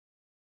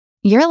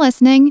You're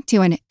listening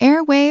to an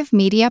Airwave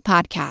Media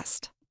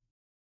Podcast.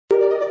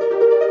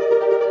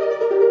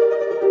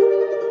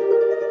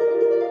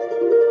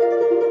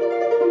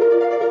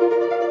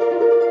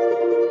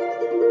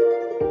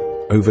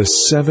 Over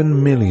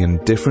 7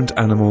 million different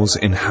animals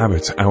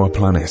inhabit our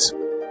planet.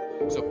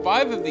 So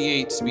 5 of the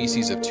 8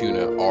 species of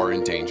tuna are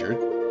endangered.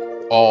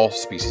 All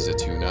species of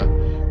tuna.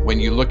 When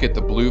you look at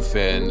the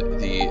bluefin,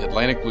 the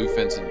Atlantic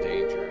bluefin's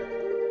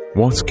endangered.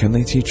 What can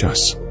they teach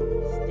us?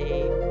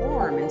 Stay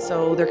warm, and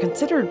so they're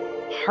considered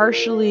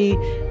partially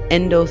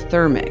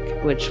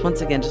endothermic, which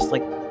once again just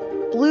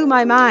blew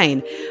my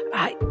mind.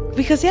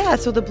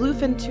 So the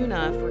bluefin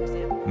tuna, for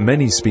example.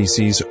 Many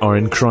species are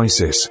in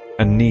crisis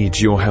and need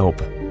your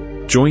help.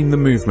 Join the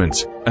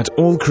movement at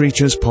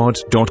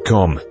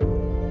allcreaturespod.com.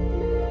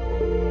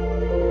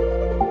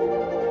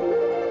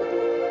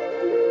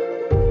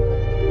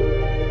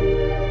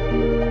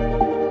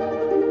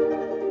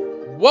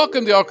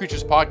 Welcome to All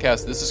Creatures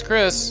Podcast. This is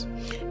Chris.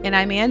 And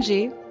I'm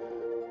Angie.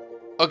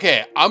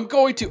 Okay, I'm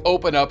going to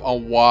open up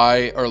on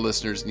why our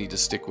listeners need to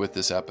stick with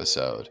this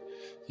episode.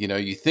 You know,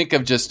 you think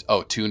of just,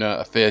 tuna,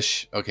 a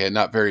fish. Okay,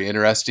 not very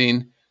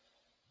interesting.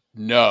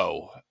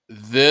 No,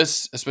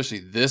 especially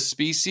this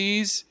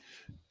species,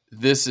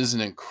 this is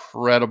an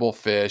incredible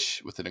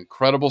fish with an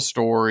incredible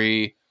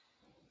story,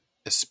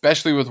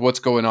 especially with what's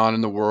going on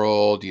in the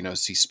world. You know,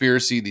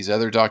 Seaspiracy, these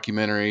other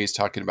documentaries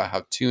talking about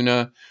how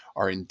tuna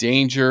are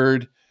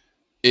endangered.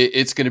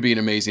 It's going to be an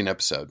amazing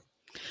episode.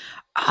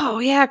 Oh,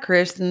 yeah,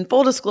 Chris. And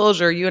full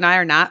disclosure, you and I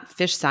are not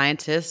fish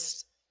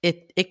scientists,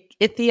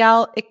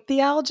 ichthyologists,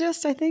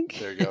 I think.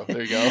 There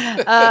you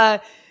go.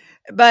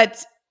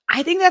 But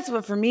I think that's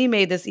what, for me,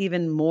 made this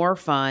even more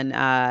fun.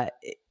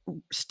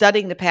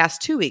 Studying the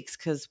past 2 weeks,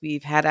 because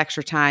we've had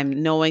extra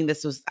time, knowing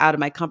this was out of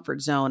my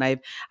comfort zone.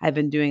 I've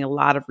been doing a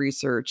lot of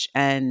research,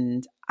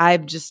 and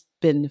I've just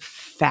been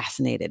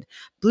fascinated.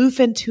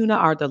 Bluefin tuna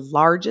are the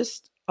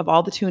largest of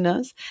all the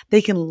tunas.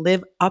 They can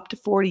live up to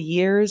 40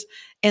 years,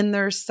 and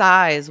their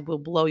size will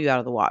blow you out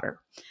of the water.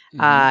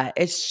 Mm-hmm.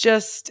 It's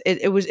just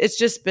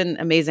been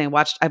amazing.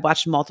 I've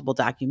watched multiple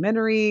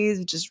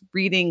documentaries, just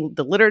reading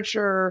the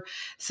literature.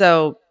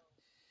 So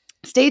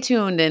stay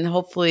tuned, and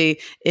hopefully,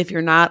 if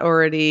you're not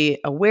already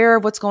aware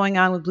of what's going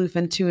on with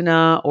bluefin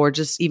tuna, or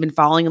just even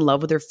falling in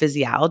love with their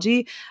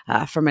physiology,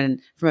 from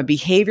a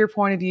behavior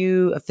point of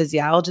view, a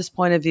physiologist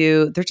point of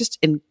view, they're just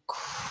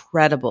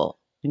incredible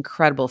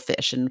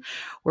fish. And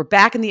we're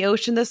back in the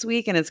ocean this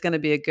week, and it's going to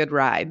be a good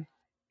ride.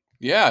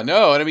 Yeah,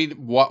 no, and I mean,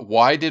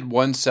 why did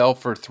one sell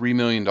for $3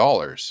 million?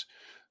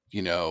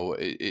 You know,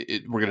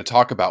 we're going to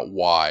talk about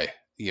why.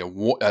 You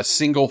know, a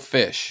single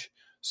fish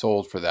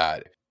sold for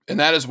that. And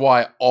that is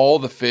why all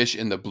the fish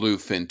in the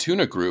bluefin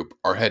tuna group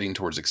are heading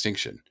towards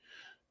extinction,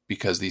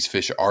 because these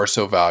fish are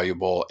so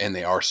valuable and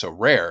they are so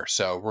rare.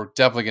 So we're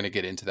definitely going to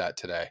get into that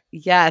today.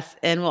 Yes.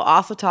 And we'll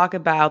also talk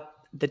about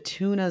the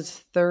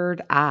tuna's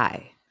third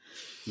eye,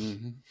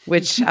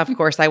 which, of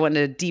course, I went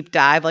into a deep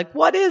dive.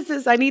 What is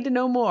this? I need to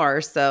know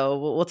more. So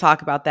we'll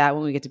talk about that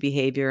when we get to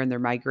behavior and their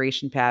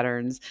migration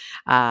patterns.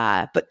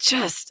 But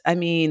just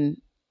an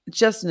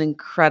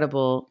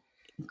incredible,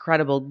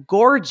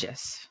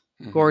 gorgeous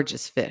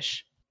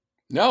fish.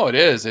 No, it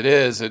is. It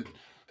is. And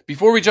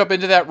before we jump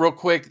into that real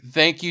quick,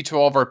 thank you to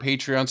all of our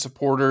Patreon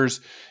supporters.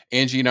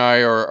 Angie and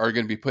I are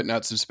going to be putting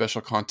out some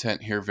special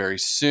content here very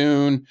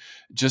soon.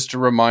 Just a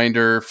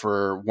reminder,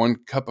 for 1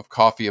 cup of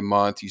coffee a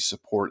month, you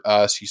support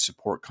us, you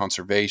support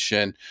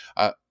conservation.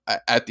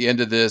 At the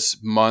end of this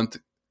month,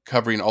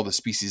 covering all the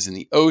species in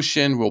the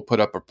ocean, we'll put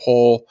up a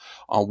poll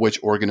on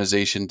which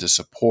organization to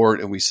support,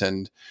 and we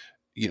send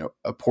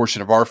a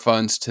portion of our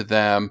funds to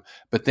them.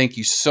 But thank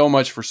you so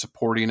much for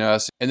supporting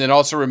us. And then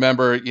also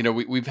remember,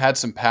 we've had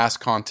some past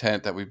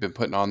content that we've been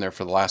putting on there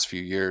for the last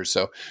few years.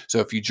 So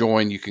if you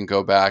join, you can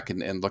go back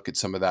and look at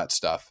some of that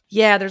stuff.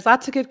 Yeah, there's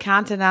lots of good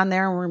content on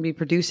there, and we're going to be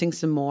producing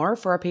some more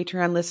for our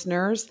Patreon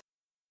listeners.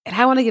 And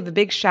I want to give a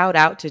big shout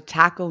out to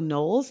Taco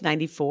Knowles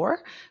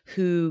 94,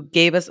 who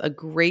gave us a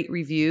great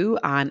review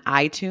on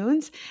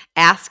iTunes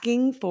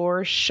asking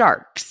for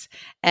sharks.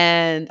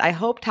 And I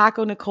hope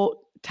Taco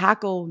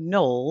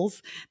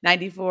Knowles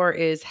 94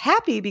 is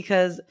happy,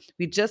 because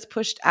we just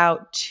pushed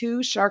out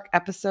 2 shark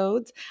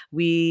episodes.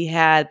 We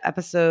had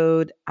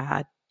episode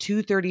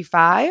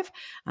 235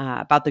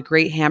 about the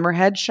great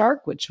hammerhead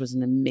shark, which was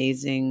an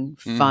amazing,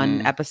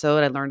 fun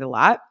episode. I learned a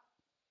lot.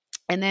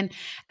 And then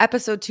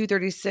episode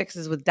 236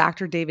 is with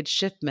Dr. David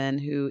Schiffman,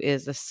 who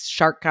is a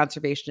shark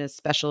conservationist,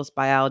 specialist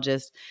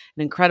biologist,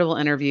 an incredible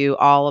interview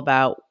all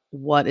about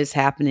what is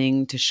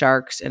happening to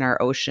sharks in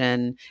our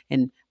ocean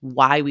and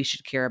why we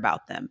should care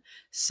about them.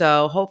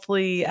 So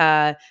hopefully,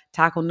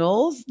 Taco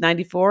Knowles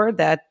 94,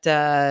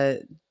 that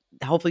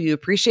hopefully you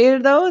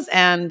appreciated those.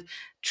 And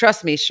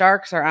trust me,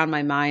 sharks are on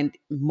my mind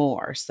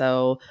more.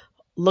 So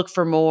look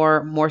for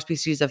more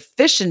species of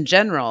fish in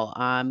general.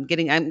 I'm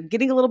getting a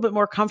little bit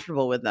more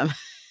comfortable with them.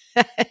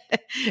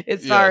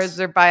 as far Yes. as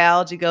their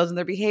biology goes, and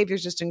their behavior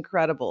is just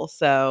incredible.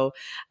 So,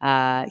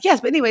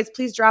 yes, but anyways,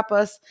 please drop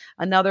us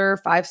another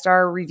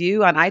 5-star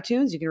review on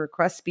iTunes. You can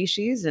request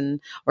species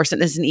or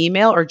send us an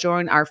email or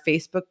join our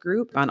Facebook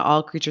group on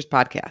All Creatures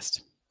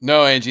Podcast.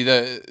 No, Angie,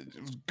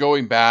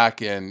 going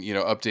back and,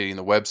 updating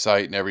the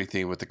website and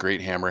everything with the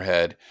great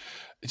hammerhead,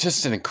 it's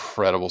just an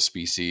incredible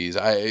species.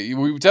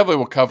 We definitely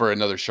will cover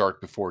another shark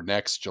before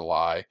next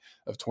July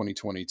of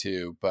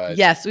 2022. But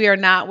yes, we are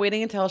not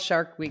waiting until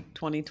Shark Week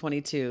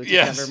 2022 to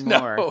cover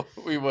more. No,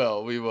 we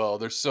will.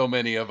 There's so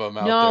many of them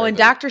out there. No, and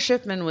Dr.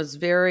 Schiffman was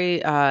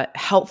very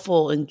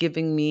helpful in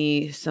giving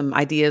me some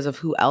ideas of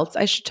who else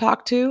I should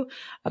talk to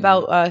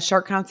about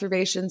shark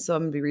conservation. So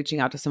I'm going to be reaching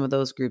out to some of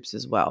those groups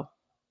as well.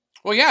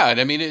 Well, yeah, and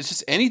I mean, it's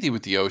just anything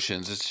with the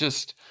oceans. It's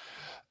just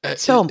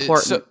so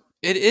important.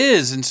 It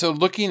is. And so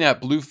looking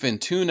at bluefin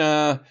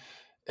tuna,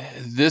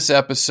 this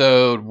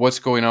episode, what's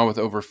going on with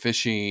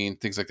overfishing,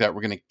 things like that,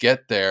 we're going to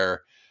get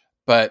there.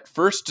 But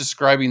first,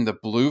 describing the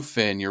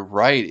bluefin, you're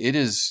right. It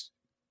is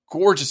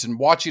gorgeous. And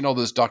watching all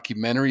those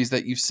documentaries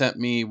that you've sent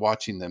me,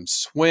 watching them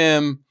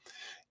swim,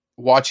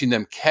 watching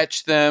them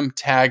catch them,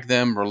 tag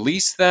them,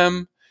 release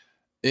them,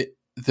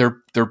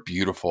 they're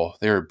beautiful.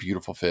 They're a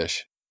beautiful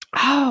fish.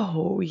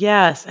 Oh,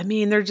 yes. I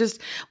mean,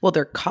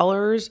 their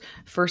colors,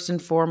 first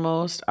and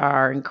foremost,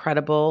 are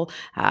incredible.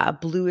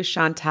 Bluish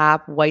on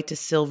top, white to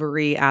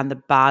silvery on the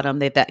bottom.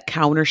 They have that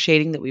counter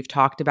shading that we've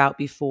talked about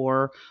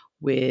before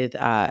with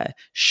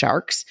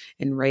sharks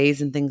and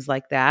rays and things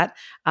like that.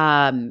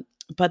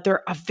 But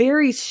they're a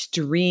very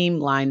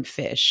streamlined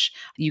fish.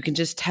 You can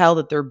just tell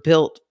that they're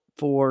built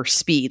for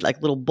speed,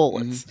 like little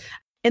bullets. Mm-hmm.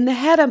 And the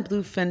head on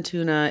bluefin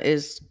tuna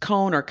is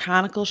cone or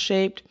conical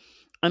shaped.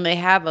 And they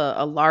have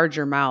a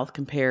larger mouth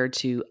compared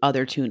to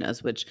other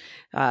tunas, which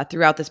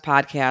throughout this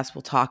podcast,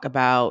 we'll talk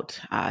about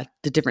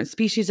the different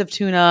species of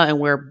tuna and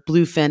where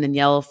bluefin and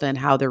yellowfin,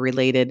 how they're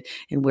related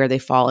and where they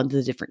fall into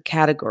the different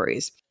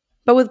categories.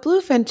 But with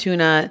bluefin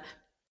tuna,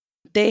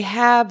 they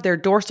have their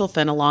dorsal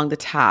fin along the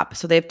top.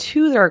 So they have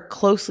two that are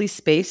closely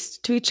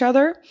spaced to each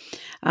other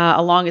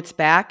along its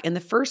back. And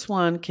the first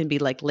one can be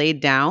like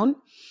laid down.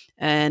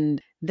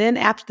 And then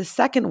after the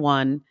second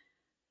one,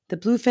 the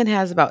bluefin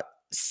has about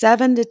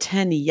 7 to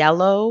 10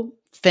 yellow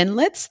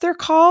finlets, they're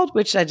called,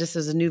 which I just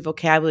is a new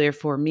vocabulary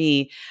for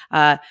me.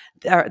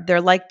 They're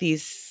like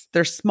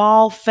they're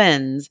small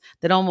fins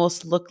that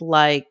almost look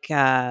like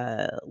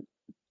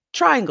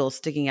triangles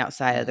sticking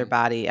outside of their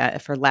body,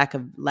 for lack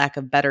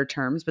of better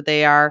terms. But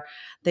they are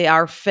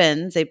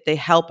fins. They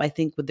help, I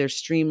think, with their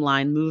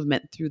streamlined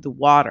movement through the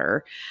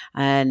water.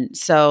 And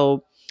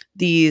so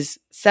these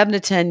 7 to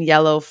 10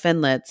 yellow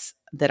finlets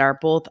that are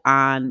both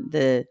on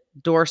the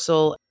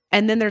dorsal.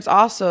 And then there's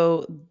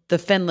also the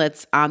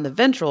finlets on the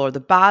ventral or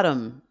the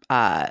bottom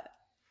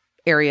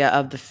area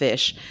of the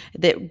fish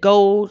that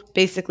go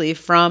basically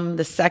from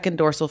the second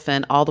dorsal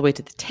fin all the way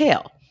to the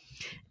tail.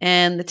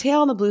 And the tail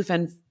on the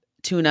bluefin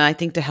tuna, I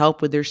think, to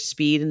help with their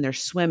speed and their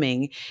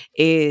swimming,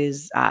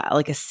 is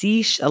like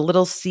a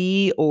little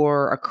C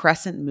or a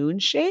crescent moon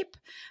shape.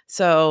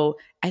 So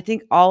I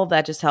think all of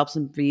that just helps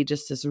them be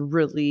just this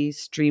really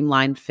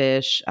streamlined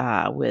fish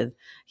with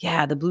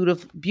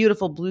the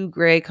beautiful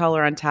blue-gray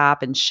color on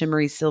top and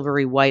shimmery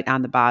silvery white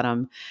on the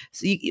bottom.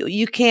 So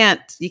you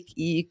can't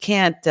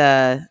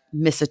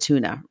miss a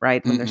tuna,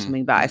 right, when they're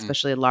swimming by,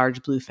 especially a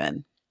large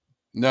bluefin.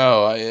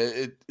 No,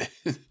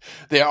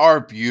 they are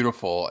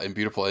beautiful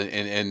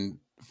and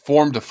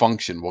form to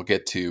function. We'll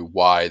get to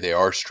why they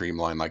are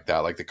streamlined like that.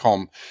 Like they call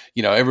them,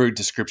 every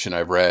description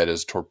I've read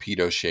is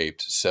torpedo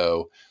shaped.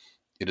 So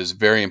it is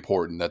very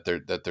important that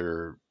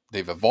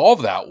they've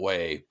evolved that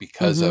way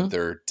because of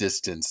their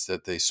distance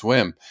that they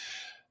swim.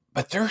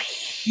 But they're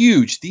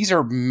huge. These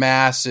are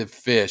massive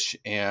fish,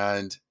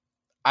 and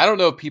I don't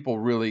know if people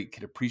really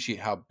can appreciate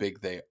how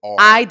big they are.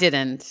 I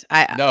didn't.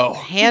 No.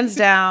 Hands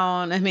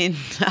down. I mean,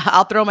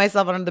 I'll throw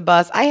myself under the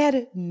bus. I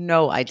had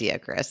no idea,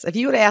 Chris. If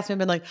you would have asked me, I'd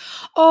been like,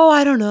 oh,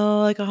 I don't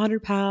know, like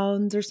 100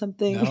 pounds or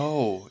something.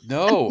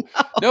 No,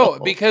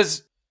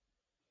 because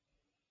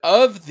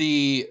of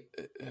the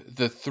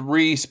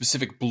three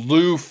specific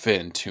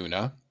bluefin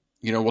tuna,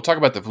 we'll talk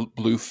about the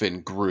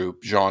bluefin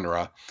group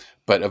genre,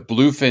 but of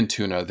bluefin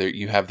tuna, there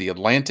you have the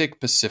Atlantic,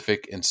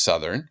 Pacific, and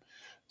Southern.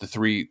 The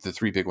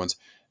three big ones.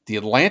 The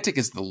Atlantic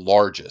is the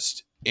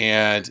largest,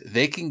 and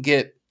they can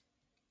get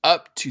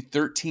up to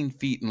 13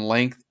 feet in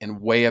length and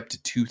weigh up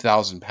to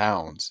 2,000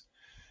 pounds.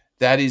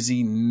 That is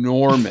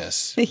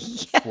enormous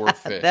for a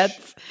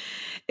fish.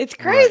 It's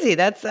crazy.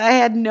 Right. I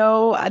had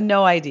no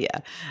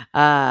idea.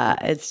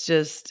 It's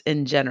just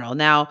in general.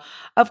 Now,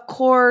 of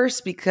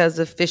course, because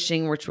of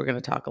fishing, which we're going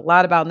to talk a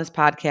lot about in this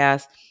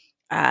podcast,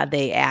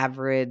 they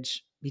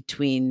average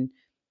between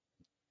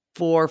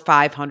 400 or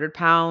 500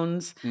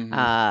 pounds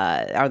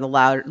are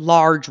the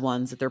large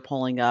ones that they're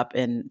pulling up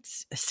in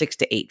 6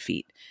 to 8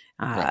 feet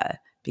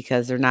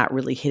because they're not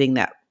really hitting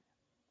that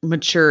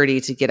maturity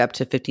to get up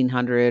to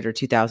 1,500 or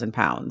 2,000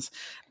 pounds.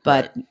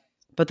 But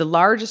the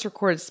largest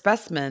recorded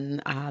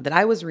specimen that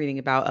I was reading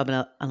about of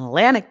an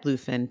Atlantic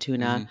bluefin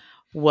tuna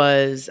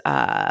was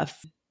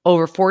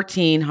over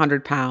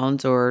 1,400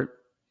 pounds or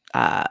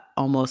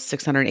almost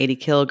 680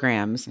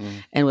 kilograms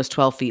and was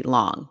 12 feet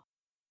long.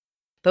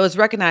 But it was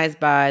recognized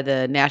by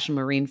the National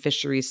Marine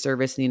Fisheries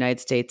Service in the United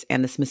States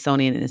and the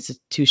Smithsonian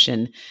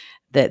Institution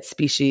that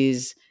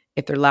species,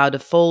 if they're allowed to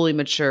fully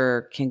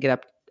mature, can get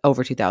up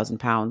over 2,000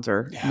 pounds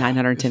or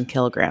 910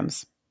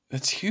 kilograms.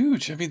 That's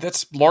huge. I mean,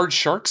 that's large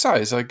shark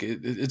size. Like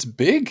it's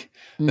big.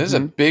 That is a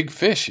big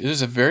fish. It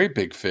is a very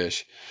big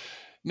fish.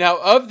 Now,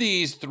 of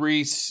these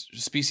three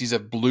species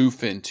of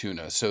bluefin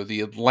tuna, so the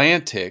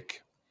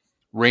Atlantic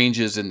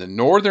ranges in the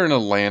northern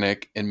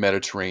Atlantic and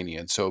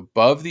Mediterranean, so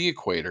above the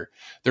equator.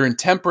 They're in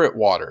temperate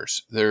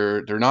waters.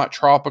 They're not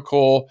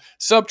tropical,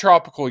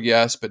 subtropical,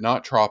 yes, but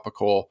not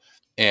tropical,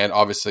 and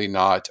obviously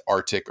not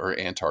Arctic or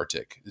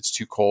Antarctic. It's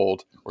too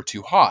cold or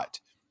too hot,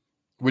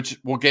 which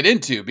we'll get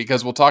into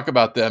because we'll talk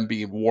about them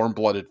being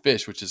warm-blooded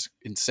fish, which is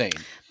insane.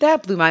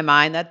 That blew my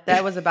mind.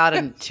 That was about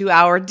a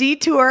 2-hour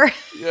detour.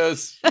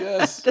 Yes.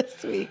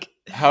 This week.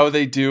 How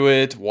they do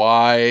it,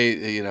 why,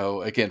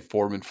 again,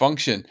 form and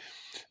function.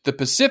 The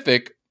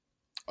Pacific,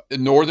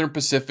 northern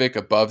Pacific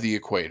above the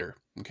equator.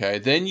 Okay.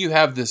 Then you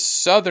have the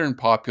southern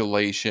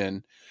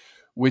population,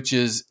 which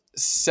is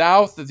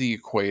south of the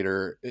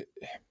equator.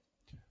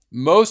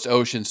 Most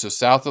oceans, so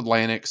South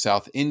Atlantic,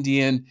 South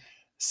Indian,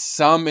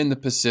 some in the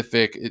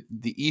Pacific,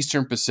 the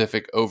Eastern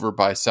Pacific over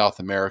by South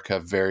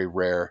America, very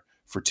rare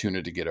for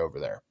tuna to get over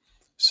there.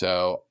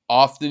 So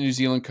off the New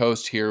Zealand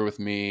coast here with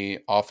me,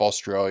 off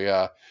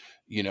Australia,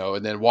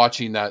 and then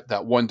watching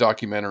that one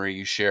documentary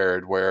you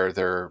shared where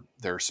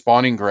their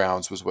spawning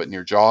grounds was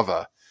near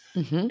Java.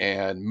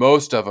 And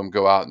most of them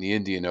go out in the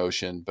Indian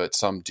Ocean, but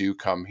some do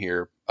come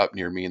here up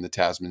near me in the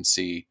Tasman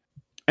Sea.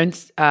 And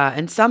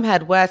some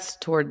head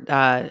west toward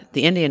the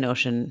Indian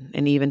Ocean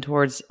and even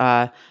towards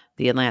the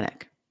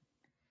Atlantic.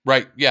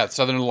 Right. Yeah.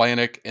 Southern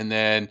Atlantic. And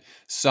then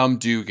some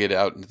do get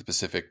out into the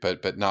Pacific,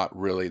 but not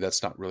really.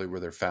 That's not really where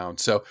they're found.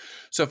 So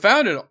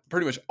found in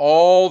pretty much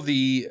all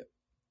the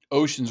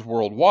oceans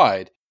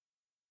worldwide.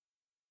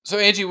 So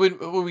Angie,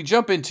 when we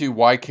jump into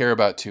why care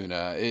about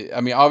tuna,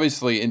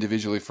 obviously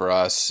individually for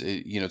us,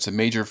 it's a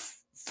major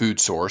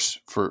food source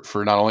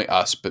for not only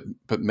us, but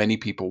many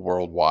people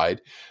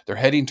worldwide. They're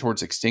heading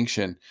towards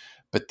extinction,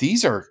 but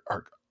these are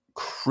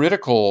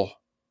critical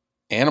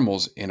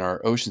animals in our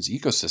ocean's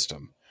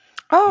ecosystem.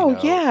 Oh,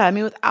 yeah.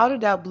 Without a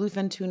doubt,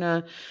 bluefin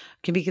tuna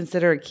can be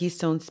considered a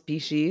keystone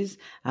species.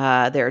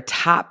 They're a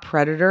top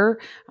predator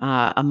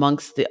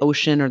amongst the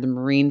ocean or the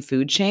marine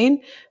food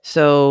chain.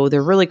 So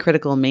they're really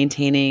critical in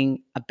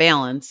maintaining a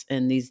balance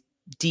in these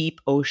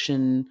deep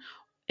ocean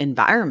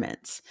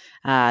environments.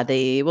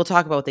 We'll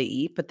talk about what they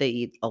eat, but they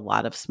eat a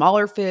lot of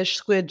smaller fish,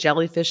 squid,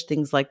 jellyfish,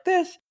 things like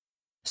this.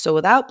 So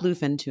without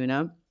bluefin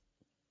tuna,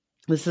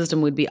 the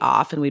system would be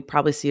off and we'd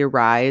probably see a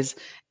rise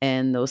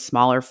in those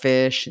smaller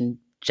fish and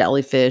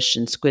jellyfish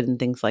and squid and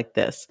things like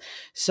this.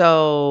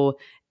 So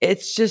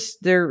it's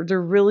just they're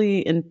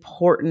really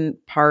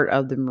important part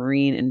of the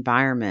marine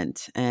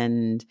environment.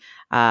 And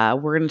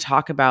we're going to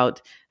talk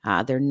about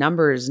their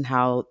numbers and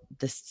how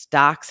the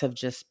stocks have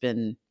just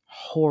been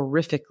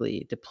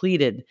horrifically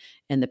depleted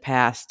in the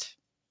past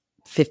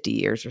 50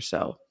 years or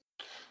so.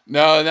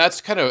 No, and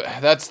that's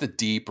the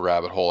deep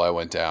rabbit hole I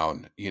went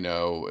down,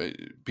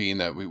 being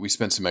that we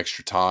spent some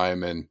extra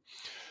time, and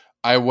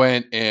I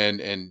went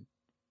and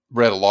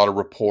read a lot of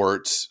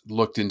reports,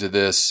 looked into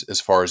this as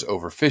far as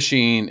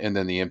overfishing and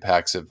then the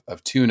impacts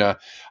of tuna.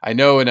 I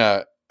know in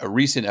a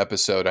recent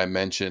episode, I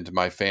mentioned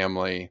my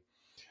family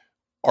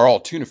are all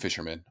tuna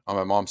fishermen on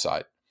my mom's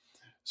side.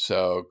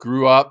 So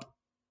grew up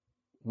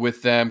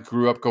with them,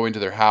 grew up going to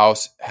their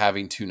house,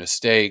 having tuna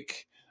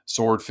steak,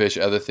 swordfish,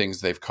 other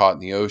things they've caught in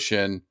the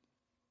ocean.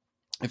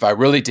 If I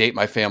really date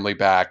my family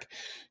back,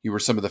 you were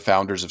some of the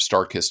founders of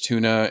Starkist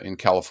Tuna in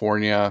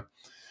California.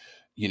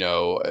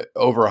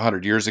 Over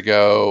 100 years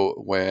ago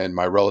when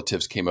my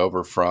relatives came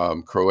over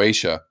from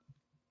Croatia,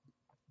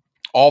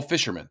 all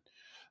fishermen.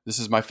 This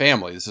is my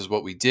family. This is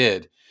what we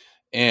did.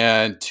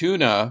 And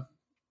tuna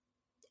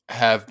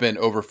have been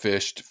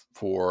overfished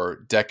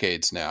for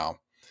decades now.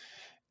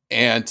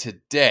 And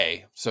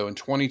today, so in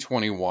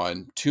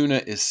 2021,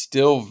 tuna is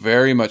still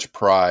very much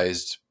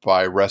prized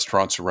by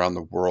restaurants around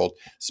the world,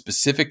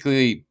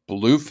 specifically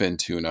bluefin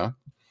tuna,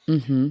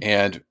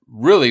 and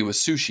really with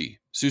sushi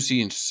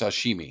and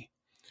sashimi.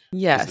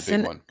 Yes, the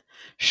big one.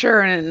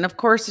 Sure, and of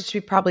course, it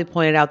should be probably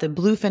pointed out that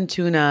bluefin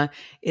tuna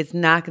is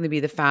not going to be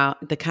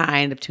the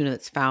kind of tuna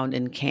that's found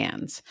in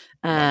cans.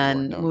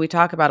 And when we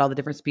talk about all the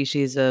different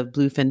species of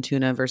bluefin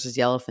tuna versus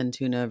yellowfin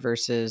tuna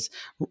versus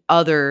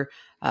other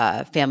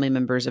family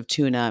members of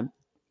tuna,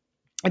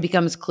 it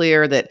becomes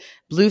clear that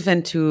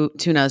bluefin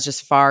tuna is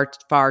just far,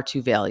 far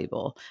too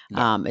valuable.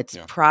 It's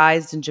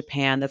prized in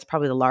Japan. That's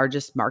probably the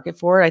largest market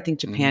for it. I think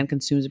Japan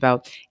consumes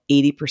about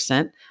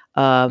 80%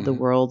 of the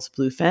world's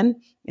bluefin.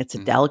 It's a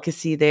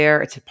delicacy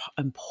there. It's an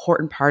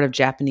important part of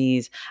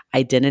Japanese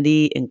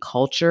identity and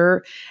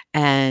culture.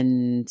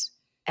 And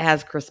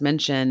as Chris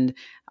mentioned,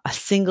 a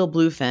single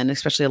bluefin,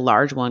 especially a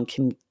large one,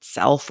 can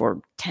sell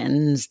for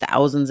tens,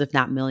 thousands, if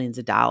not millions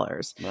of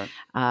dollars.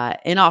 Right.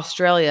 In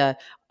Australia,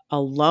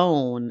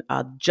 alone,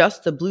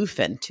 just the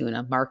bluefin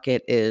tuna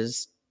market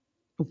is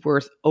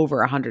worth over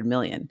 100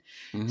 million.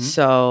 Mm-hmm.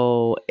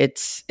 So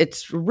it's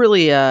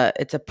really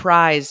it's a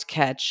prized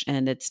catch,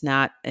 and it's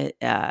not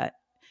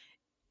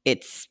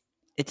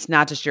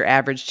just your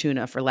average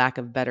tuna, for lack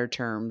of better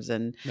terms.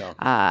 And No.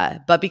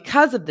 but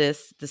because of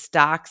this, the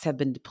stocks have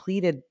been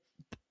depleted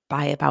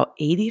by about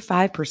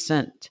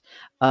 85%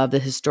 of the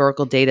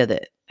historical data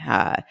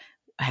that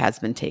has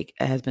been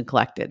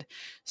collected.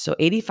 So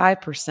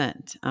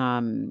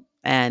 85%,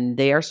 and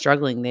they are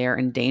struggling. They are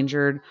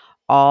endangered.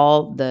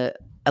 All the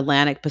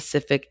Atlantic,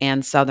 Pacific,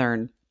 and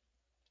Southern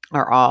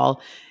are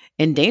all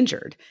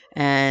endangered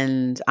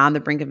and on the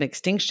brink of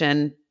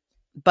extinction.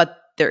 But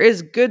there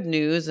is good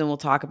news, and we'll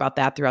talk about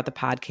that throughout the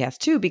podcast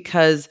too,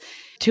 because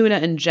tuna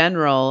in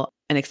general,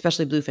 and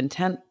especially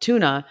bluefin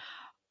tuna,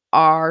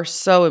 are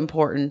so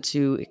important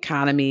to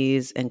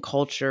economies and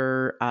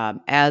culture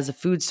as a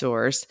food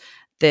source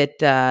that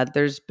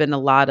there's been a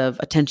lot of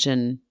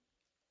attention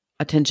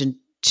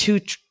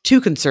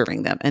to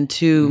conserving them and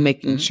to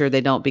making sure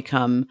they don't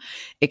become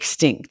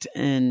extinct.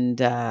 And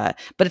but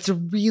it's a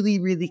really,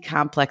 really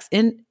complex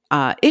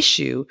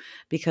issue,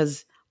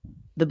 because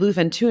the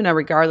bluefin tuna,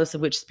 regardless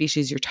of which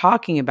species you're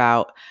talking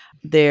about,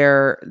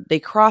 they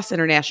cross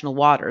international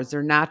waters.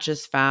 They're not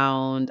just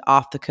found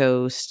off the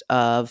coast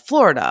of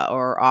Florida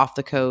or off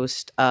the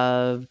coast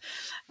of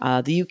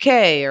the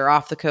UK or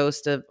off the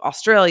coast of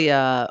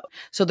Australia.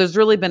 So there's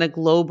really been a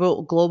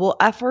global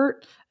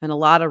effort and a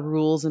lot of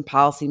rules and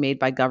policy made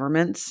by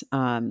governments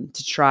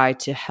to try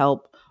to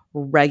help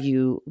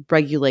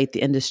regulate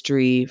the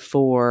industry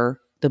for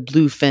the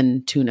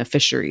bluefin tuna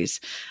fisheries,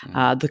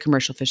 the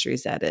commercial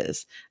fisheries, that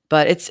is.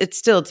 But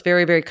it's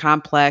very, very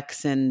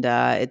complex, and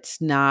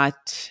it's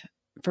not,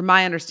 from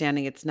my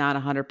understanding, it's not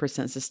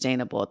 100%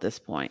 sustainable at this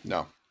point.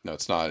 No,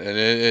 it's not. And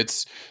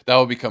that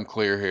will become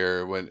clear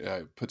here when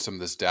I put some of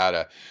this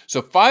data.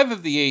 So 5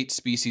 of the 8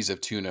 species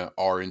of tuna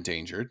are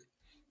endangered,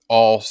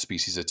 all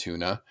species of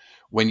tuna.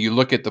 When you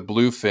look at the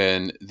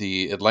bluefin,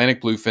 the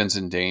Atlantic bluefin's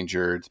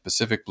endangered, the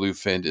Pacific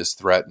bluefin is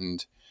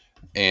threatened,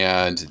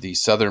 and the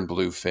southern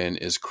bluefin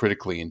is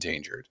critically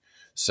endangered.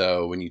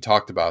 So when you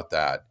talked about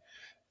that,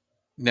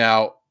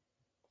 now,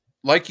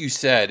 like you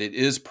said, it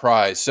is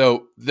prized.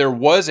 So there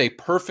was a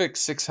perfect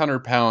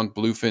 600-pound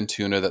bluefin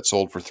tuna that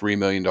sold for $3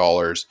 million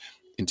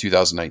in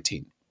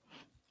 2019.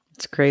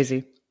 It's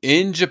crazy.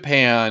 In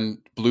Japan,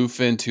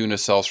 bluefin tuna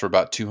sells for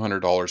about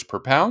 $200 per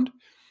pound,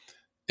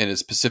 and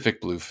it's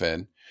Pacific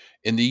bluefin.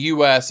 In the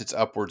U.S., it's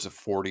upwards of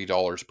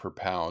 $40 per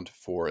pound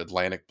for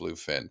Atlantic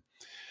bluefin.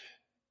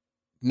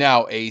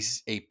 Now, a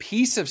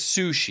piece of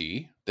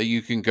sushi that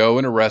you can go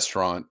in a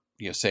restaurant,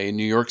 say in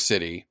New York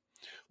City,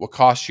 will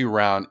cost you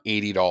around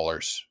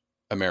 $80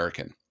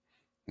 American,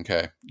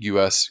 okay,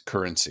 U.S.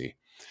 currency.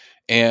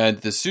 And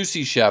the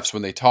sushi chefs,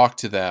 when they talked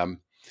to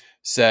them,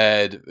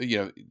 said,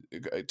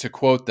 to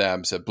quote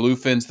them, said,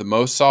 bluefin's the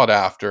most sought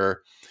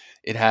after.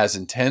 It has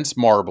intense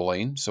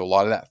marbling, so a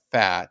lot of that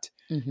fat.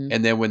 Mm-hmm.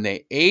 And then when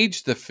they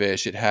age the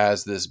fish, it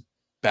has this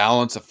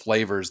balance of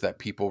flavors that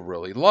people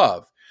really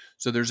love.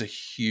 So there's a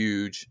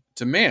huge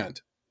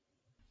demand.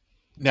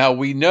 Now,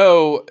 we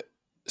know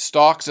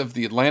stocks of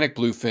the Atlantic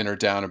bluefin are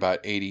down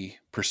about 80%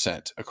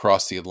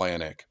 across the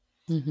Atlantic.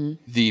 Mm-hmm.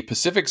 The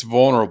Pacific's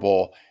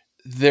vulnerable.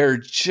 They're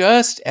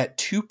just at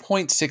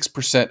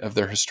 2.6% of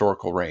their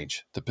historical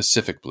range, the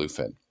Pacific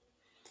bluefin.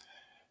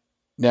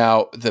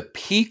 Now, the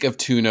peak of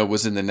tuna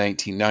was in the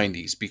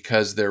 1990s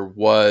because there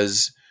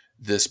was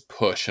this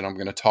push, and I'm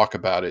going to talk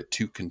about it,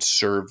 to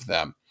conserve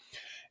them.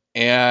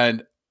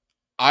 And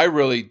I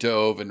really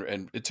dove,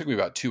 and it took me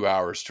about 2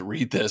 hours to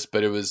read this,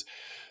 but it was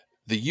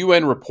the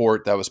UN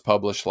report that was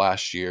published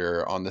last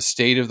year on the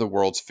state of the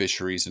world's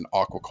fisheries and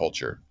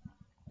aquaculture.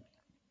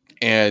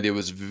 And it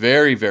was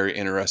very, very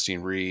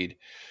interesting read,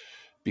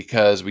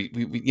 because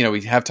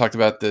we have talked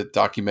about the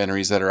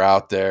documentaries that are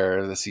out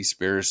there, the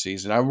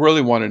Seaspiracies, and I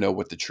really want to know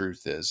what the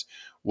truth is.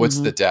 What's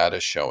the data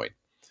showing?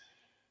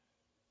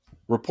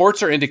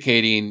 Reports are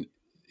indicating,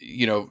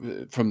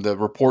 from the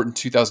report in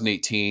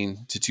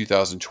 2018 to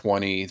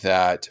 2020,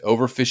 that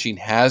overfishing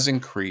has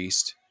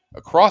increased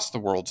across the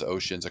world's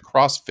oceans,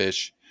 across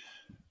fish.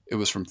 It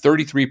was from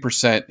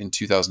 33% in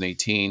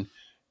 2018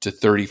 to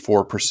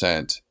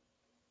 34%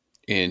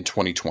 in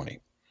 2020.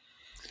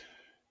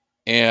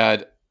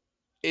 And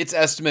it's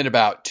estimated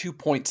about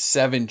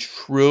 2.7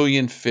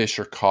 trillion fish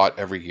are caught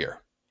every year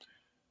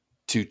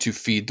to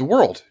feed the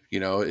world.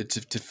 To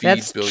feed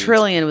that's billions.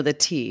 Trillion with a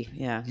T.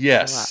 Yeah.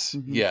 Yes.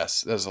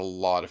 Yes. That's a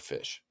lot of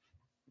fish.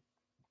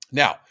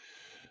 Now,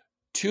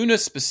 tuna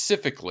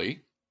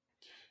specifically,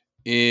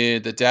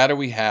 in the data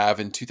we have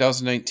in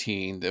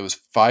 2019, there was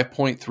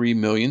 5.3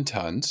 million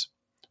tons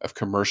of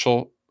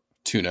commercial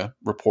tuna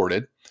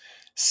reported.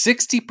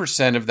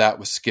 60% of that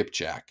was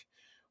skipjack,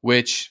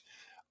 which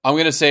I'm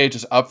going to say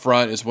just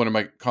upfront is one of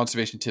my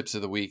conservation tips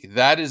of the week.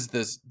 That is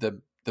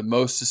the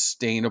most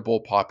sustainable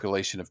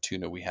population of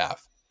tuna we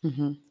have,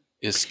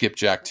 is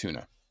skipjack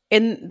tuna.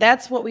 And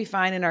that's what we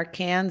find in our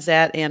cans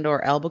at and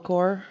or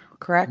albacore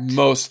correct?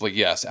 Mostly,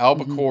 yes.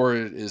 Albacore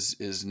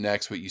is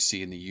next what you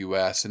see in the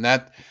U.S., and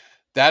that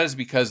is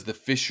because the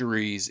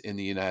fisheries in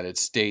the United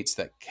States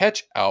that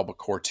catch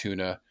albacore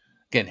tuna,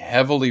 again,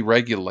 heavily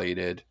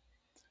regulated,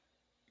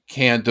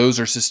 those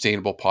are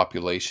sustainable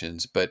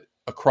populations, but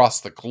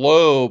across the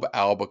globe,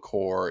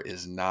 albacore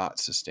is not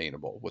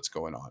sustainable. What's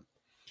going on?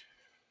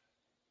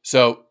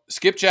 So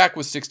skipjack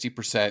was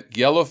 60%,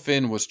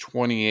 yellowfin was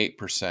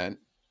 28%,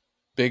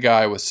 big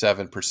eye was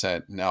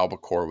 7%, and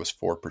albacore was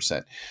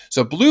 4%.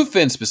 So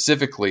bluefin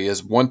specifically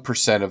is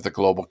 1% of the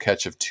global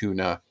catch of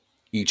tuna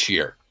each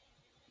year.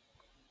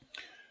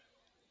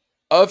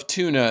 Of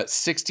tuna,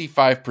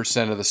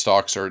 65% of the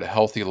stocks are at a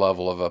healthy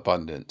level of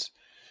abundance,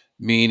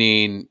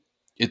 meaning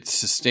it's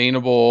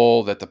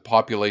sustainable, that the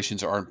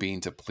populations aren't being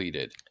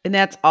depleted. And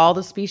that's all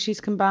the species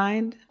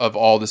combined? Of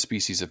all the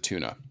species of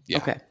tuna. Yeah.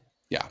 Okay.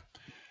 Yeah.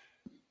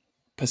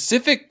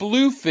 Pacific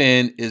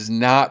bluefin is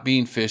not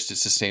being fished at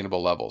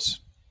sustainable levels,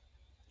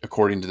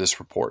 according to this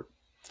report.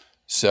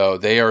 So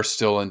they are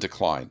still in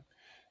decline.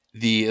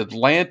 The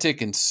Atlantic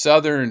and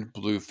southern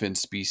bluefin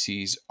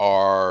species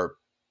are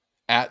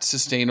at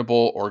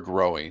sustainable or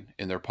growing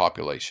in their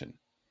population.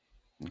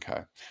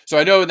 Okay. So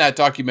I know in that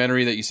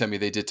documentary that you sent me,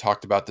 they did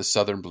talk about the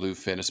southern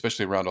bluefin,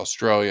 especially around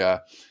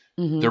Australia.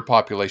 Their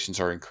populations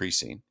are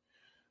increasing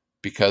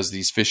because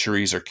these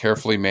fisheries are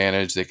carefully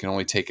managed. They can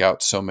only take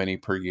out so many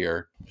per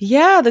year.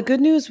 Yeah, the good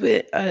news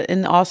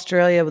in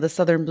Australia with the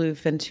southern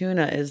bluefin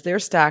tuna is their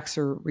stocks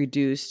are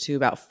reduced to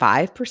about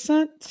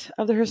 5%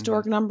 of their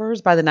historic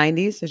numbers by the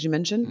 90s, as you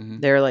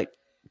mentioned. They're like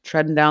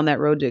treading down that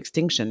road to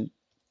extinction.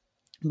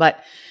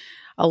 But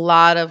a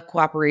lot of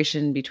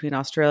cooperation between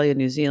Australia,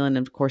 New Zealand,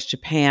 and of course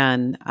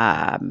Japan,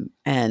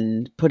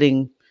 and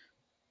putting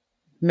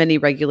many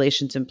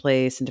regulations in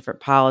place and different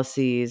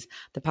policies.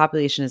 The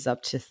population is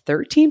up to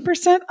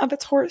 13% of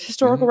its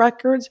historical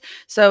records.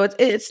 So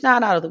it's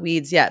not out of the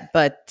weeds yet,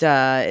 but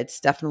it's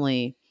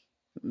definitely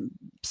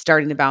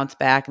starting to bounce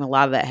back. And a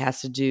lot of that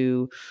has to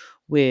do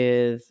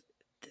with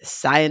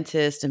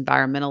scientists,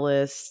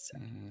 environmentalists,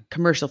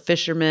 commercial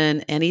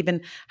fishermen, and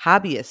even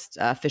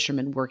hobbyist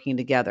fishermen working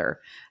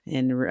together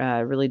and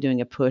really doing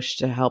a push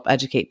to help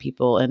educate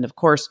people. And of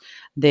course,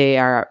 they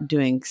are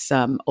doing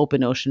some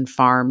open ocean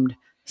farmed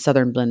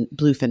southern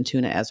bluefin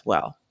tuna as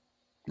well.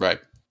 Right.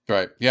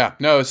 Yeah.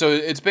 No, so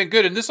it's been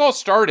good. And this all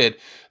started,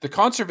 the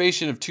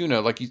conservation of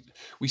tuna, like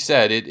we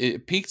said,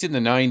 it peaked in the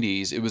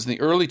 90s. It was in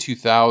the early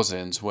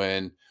 2000s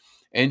when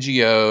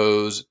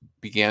NGOs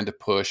began to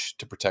push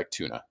to protect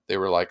tuna. They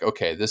were like,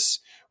 okay,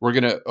 we're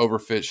going to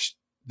overfish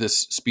this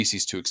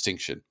species to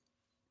extinction.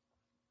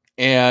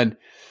 And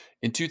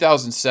in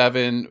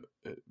 2007,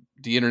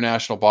 the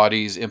international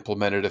bodies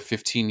implemented a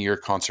 15-year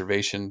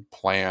conservation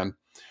plan,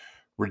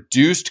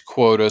 reduced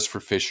quotas for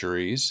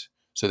fisheries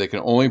so they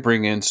can only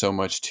bring in so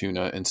much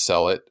tuna and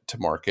sell it to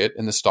market,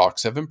 and the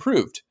stocks have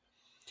improved.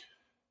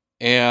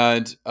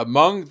 And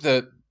among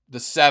the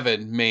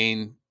 7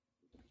 main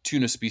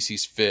tuna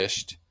species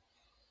fished,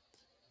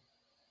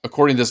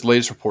 according to this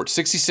latest report,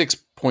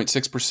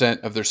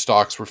 66.6% of their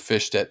stocks were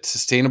fished at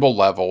sustainable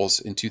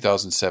levels in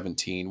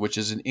 2017, which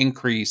is an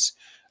increase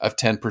of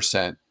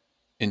 10%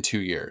 in 2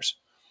 years.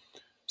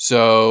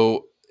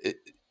 So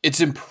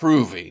it's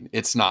improving.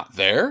 It's not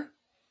there.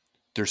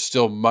 There's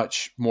still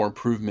much more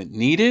improvement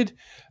needed,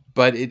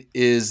 but it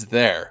is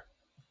there.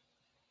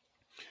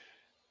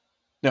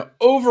 Now,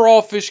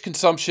 overall fish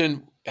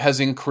consumption has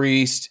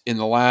increased in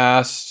the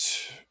last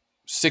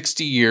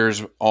 60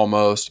 years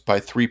almost by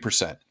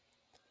 3%.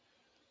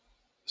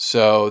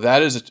 So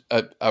that is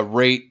a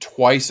rate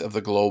twice of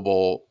the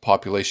global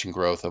population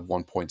growth of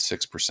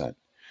 1.6%.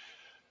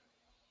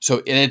 So,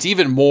 and it's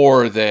even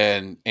more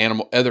than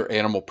other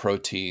animal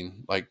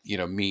protein, like,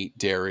 meat,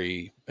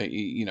 dairy,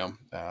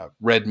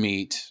 red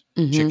meat,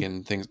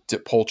 chicken, things,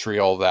 poultry,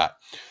 all that.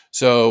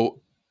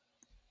 So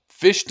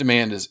fish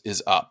demand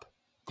is up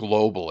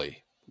globally,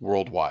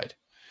 worldwide.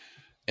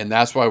 And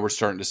that's why we're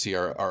starting to see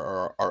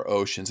our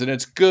oceans. And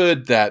it's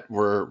good that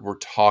we're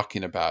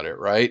talking about it,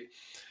 right?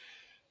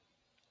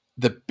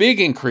 The big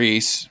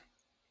increase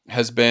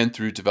has been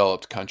through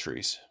developed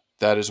countries.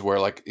 That is where,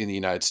 like in the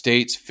United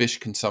States, fish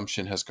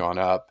consumption has gone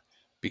up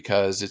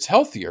because it's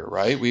healthier,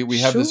 right? We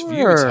have this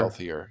view it's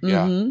healthier.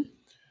 Yeah.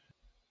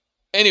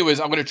 Anyways,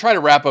 I'm going to try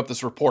to wrap up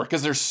this report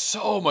because there's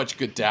so much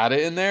good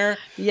data in there.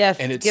 Yes,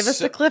 and give us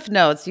the cliff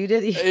notes. You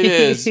did. It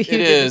is. It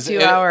is a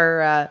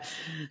 2-hour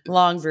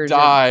long version.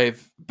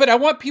 Dive, but I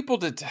want people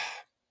to.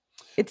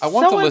 It's I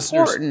want so the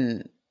listeners.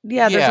 Important.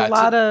 Yeah,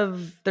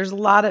 there's a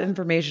lot of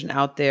information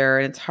out there,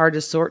 and it's hard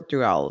to sort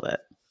through all of it.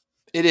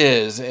 It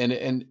is,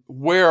 and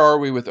where are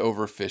we with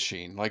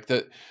overfishing? Like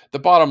the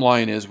bottom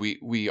line is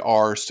we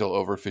are still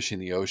overfishing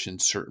the ocean,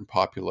 certain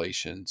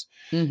populations.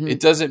 It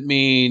doesn't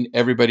mean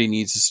everybody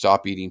needs to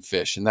stop eating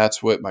fish, and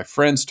that's what my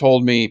friends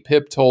told me.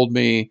 Pip told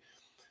me,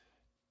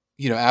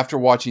 after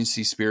watching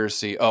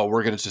Seaspiracy,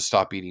 we're going to just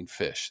stop eating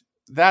fish.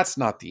 That's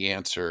not the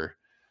answer,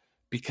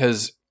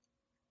 because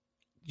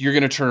you're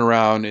going to turn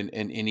around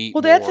and eat.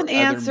 Well, that's an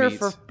answer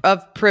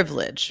of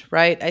privilege,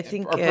 right? I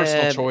think our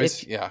personal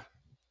choice. Yeah.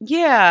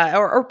 Yeah,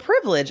 or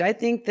privilege. I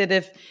think that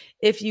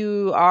if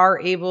you are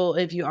able,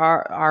 if you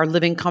are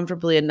living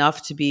comfortably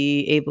enough to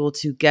be able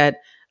to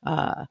get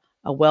a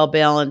well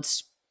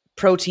balanced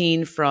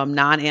protein from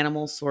non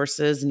animal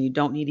sources, and you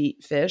don't need to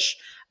eat fish,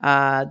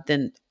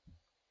 then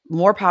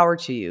more power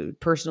to you.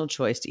 Personal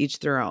choice, to each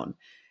their own.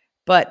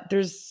 But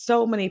there's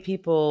so many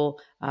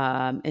people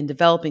in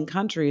developing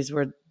countries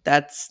where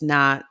that's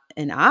not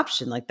an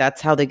option. Like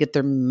that's how they get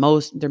their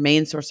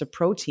main source of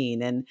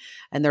protein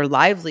and their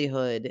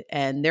livelihood.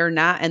 And they're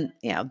not, and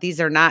these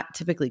are not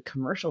typically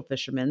commercial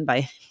fishermen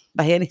by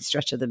by any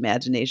stretch of the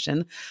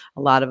imagination.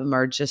 A lot of them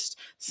are just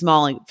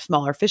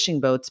smaller fishing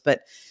boats.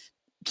 But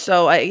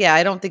so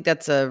I don't think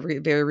that's a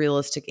very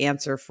realistic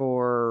answer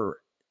for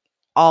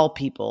all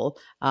people.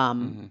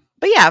 Mm-hmm.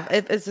 But yeah,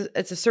 if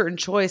it's a certain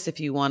choice if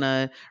you want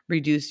to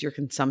reduce your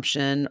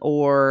consumption,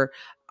 or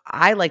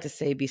I like to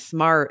say be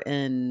smart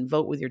and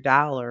vote with your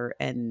dollar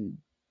and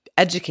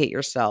educate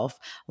yourself.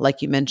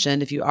 Like you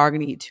mentioned, if you are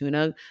going to eat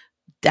tuna,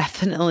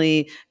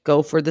 definitely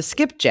go for the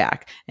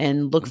skipjack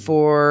and look Mm-hmm.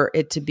 for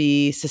it to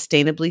be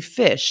sustainably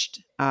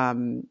fished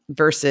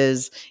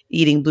versus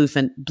eating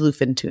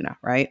bluefin tuna,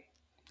 right?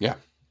 Yeah.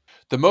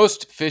 The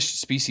most fished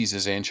species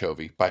is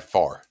anchovy by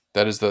far.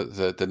 That is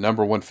the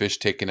number one fish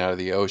taken out of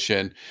the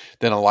ocean.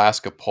 Then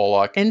Alaska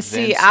pollock. And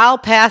see, I'll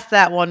pass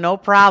that one, no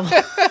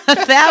problem.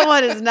 That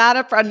one is not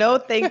a problem. No,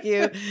 thank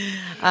you.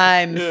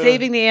 I'm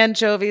saving the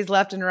anchovies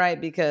left and right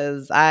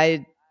because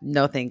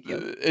no, thank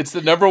you. It's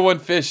the number one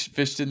fish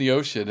fished in the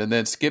ocean, and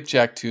then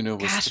skipjack tuna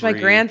was. Gosh, 3. my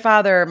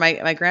grandfather,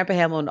 my grandpa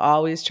Hamlin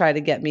always tried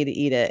to get me to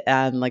eat it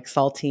on like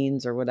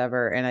saltines or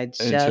whatever, and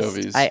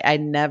Anchovies. I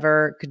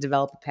never could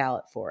develop a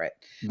palate for it.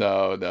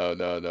 No.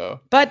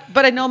 But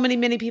I know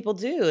many people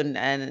do,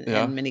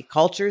 and many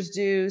cultures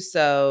do.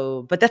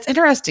 So, but that's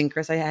interesting,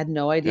 Chris. I had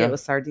no idea it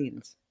was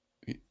sardines.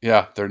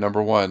 Yeah, they're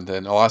number one.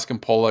 Then Alaskan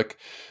pollock,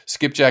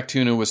 skipjack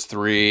tuna was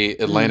 3,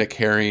 Atlantic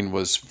herring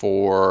was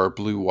 4,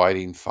 blue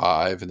whiting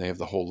 5, and they have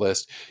the whole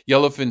list.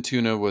 Yellowfin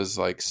tuna was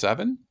like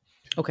 7.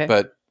 Okay.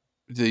 But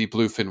the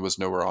bluefin was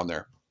nowhere on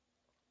there.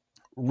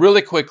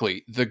 Really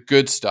quickly, the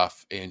good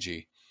stuff,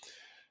 Angie,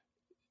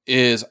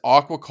 is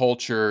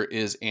aquaculture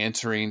is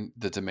answering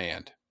the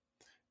demand.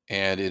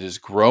 And it is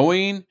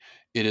growing.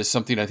 It is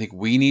something I think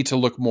we need to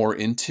look more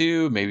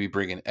into, maybe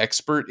bring an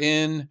expert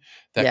in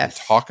that can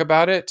talk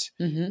about it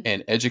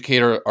and educate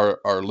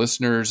our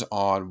listeners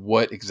on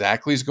what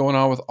exactly is going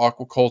on with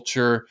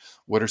aquaculture.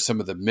 What are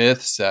some of the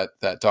myths that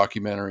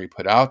documentary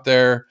put out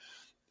there?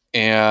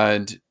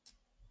 And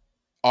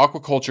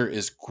aquaculture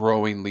is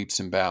growing leaps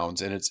and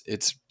bounds. And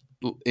it's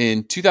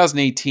in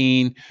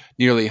 2018,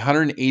 nearly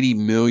 180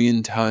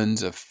 million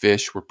tons of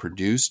fish were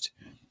produced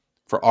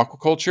for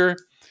aquaculture.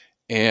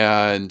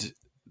 And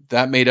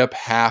that made up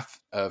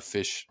half of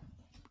fish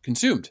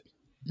consumed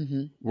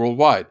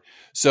worldwide.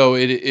 So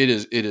it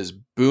is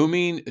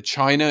booming.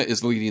 China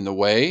is leading the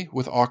way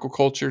with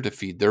aquaculture to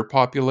feed their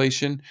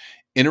population.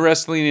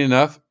 Interestingly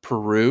enough,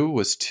 Peru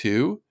was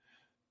 2,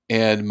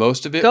 and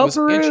most of it was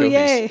Peru, anchovies.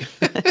 Yay.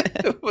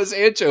 It was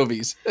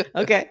anchovies.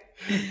 Okay.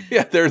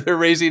 Yeah, they're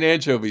raising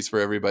anchovies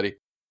for everybody.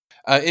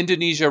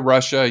 Indonesia,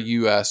 Russia,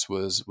 U.S.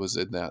 was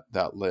in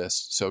that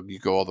list. So you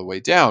go all the way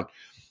down.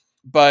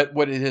 But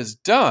what it has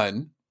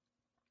done,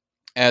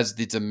 as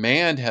the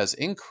demand has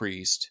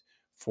increased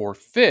for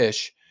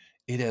fish,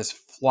 it has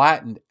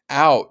flattened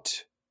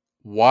out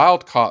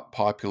wild caught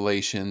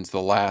populations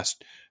the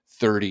last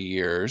 30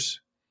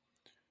 years.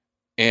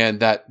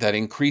 And that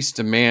increased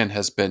demand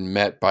has been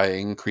met by an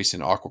increase in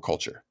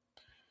aquaculture.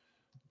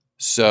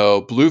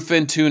 So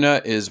bluefin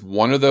tuna is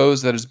one of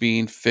those that is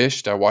being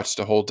fished. I watched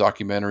a whole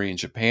documentary in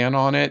Japan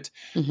on it.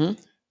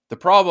 The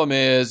problem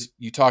is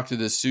you talk to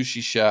this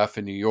sushi chef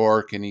in New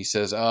York and he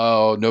says,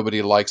 oh,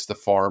 nobody likes the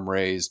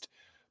farm-raised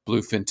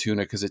bluefin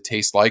tuna because it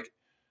tastes like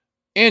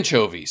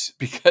anchovies,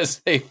 because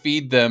they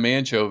feed them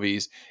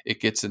anchovies. It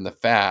gets in the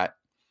fat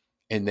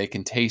and they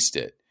can taste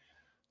it.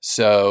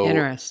 So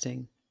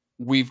Interesting.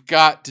 We've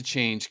got to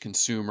change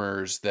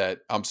consumers that,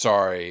 I'm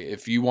sorry,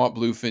 if you want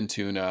bluefin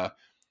tuna,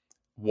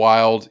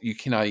 you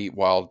cannot eat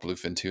wild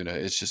bluefin tuna.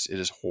 It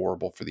is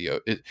horrible for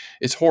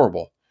it's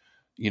horrible.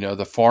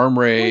 The farm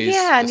raised.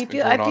 Well, yeah,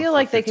 and I feel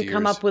like they could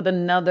come up with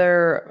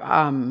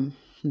another.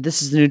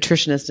 This is the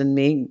nutritionist in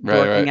me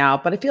working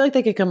out, but I feel like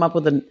they could come up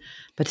with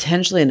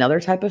potentially another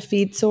type of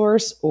feed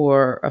source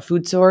or a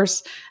food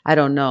source. I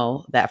don't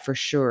know that for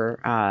sure.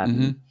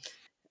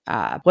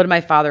 What did my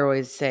father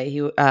always say?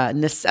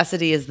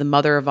 Necessity is the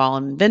mother of all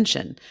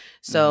invention.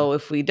 So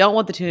if we don't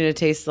want the tuna to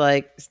taste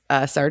like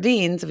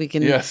sardines, we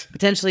can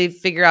potentially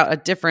figure out a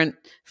different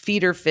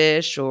feeder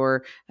fish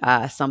or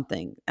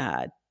something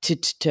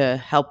to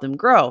help them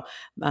grow.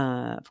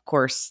 Of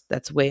course,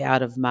 that's way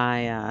out of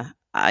my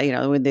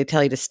when they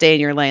tell you to stay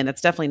in your lane,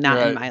 that's definitely not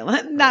in Right.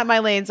 my not my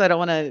lane. So I don't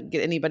want to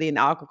get anybody in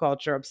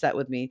aquaculture upset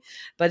with me.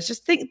 But it's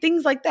just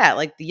things like that,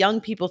 like the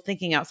young people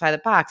thinking outside the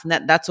box, and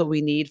that's what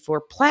we need for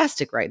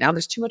plastic right now.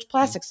 There's too much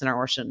plastics in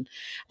our ocean.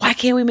 Why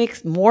can't we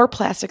make more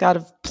plastic out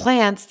of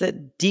plants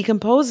that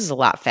decomposes a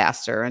lot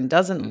faster and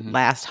doesn't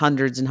last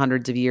hundreds and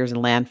hundreds of years in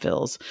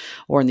landfills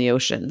or in the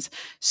oceans?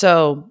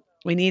 So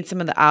we need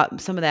some of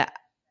that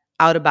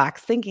out of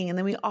box thinking, and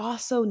then we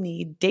also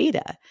need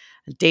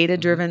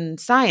data-driven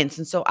science.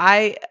 And so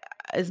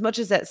as much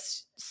as that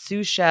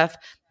sous chef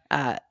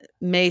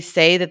may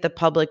say that the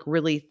public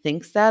really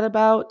thinks that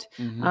about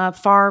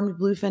farmed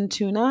bluefin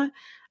tuna,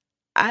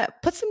 I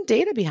put some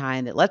data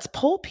behind it. Let's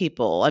poll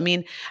people. I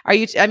mean,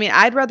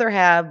 I'd rather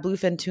have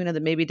bluefin tuna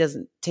that maybe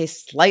doesn't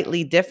taste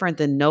slightly different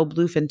than no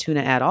bluefin tuna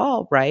at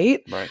all,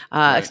 right? Right.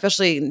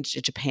 Especially in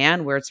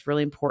Japan, where it's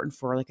really important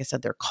for, like I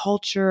said, their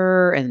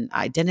culture and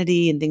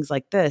identity and things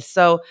like this.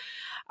 So,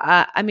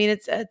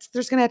 it's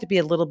there's going to have to be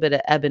a little bit of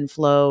ebb and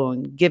flow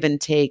and give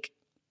and take.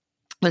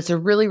 But it's a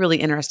really, really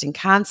interesting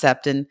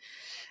concept. And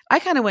I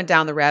kind of went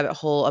down the rabbit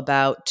hole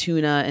about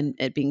tuna and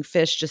it being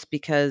fish just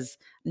because,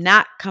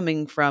 not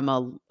coming from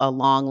a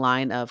long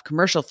line of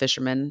commercial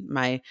fishermen.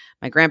 My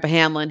grandpa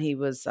Hamlin, he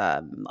was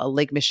a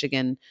Lake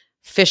Michigan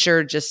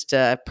fisher, just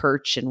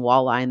perch and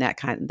walleye and that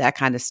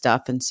kind of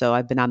stuff. And so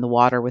I've been on the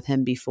water with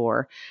him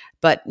before,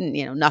 but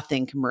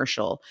nothing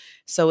commercial.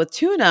 So with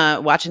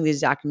tuna, watching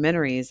these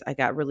documentaries, I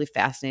got really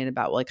fascinated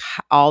about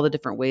all the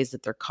different ways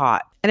that they're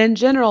caught. And in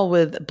general,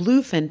 with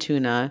bluefin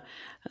tuna,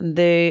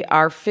 they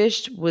are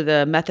fished with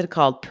a method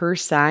called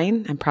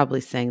purseine. I'm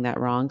probably saying that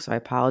wrong, so I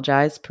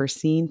apologize.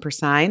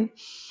 Purseine.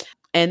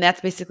 And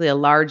that's basically a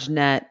large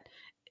net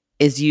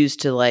is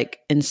used to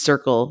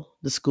encircle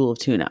the school of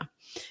tuna.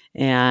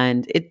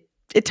 And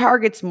it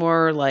targets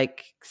more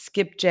like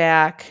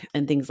skipjack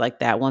and things like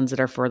that, ones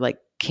that are for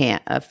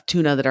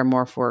tuna that are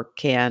more for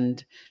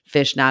canned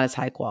fish, not as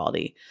high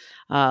quality.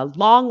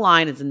 Long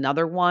line is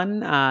another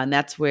one, and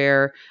that's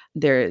where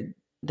the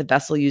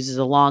vessel uses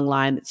a long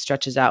line that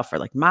stretches out for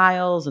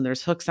miles, and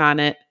there's hooks on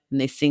it, and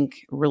the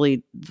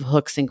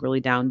hooks sink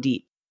really down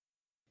deep.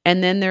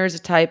 And then there's a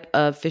type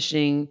of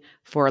fishing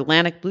for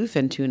Atlantic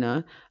bluefin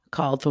tuna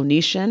called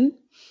Phoenician,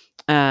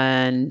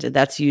 and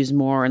that's used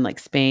more in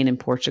Spain and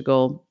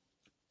Portugal.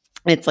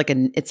 It's like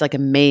a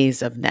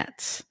maze of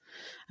nets.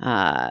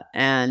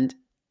 And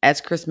as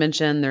Chris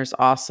mentioned, there's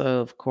also,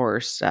 of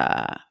course,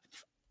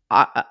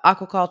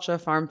 aquaculture,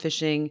 farm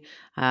fishing.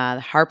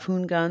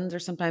 Harpoon guns are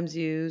sometimes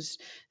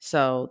used.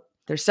 So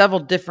there's several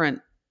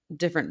different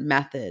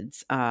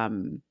methods.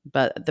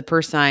 But the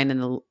purseine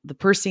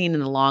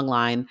and the long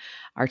line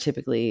are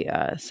typically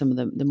some of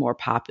the more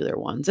popular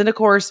ones. And of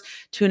course,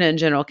 tuna in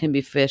general can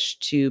be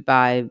fished too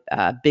by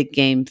big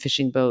game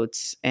fishing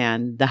boats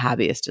and the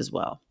hobbyist as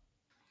well.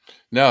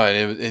 No,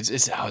 and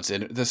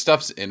the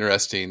stuff's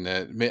interesting.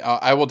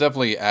 I will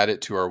definitely add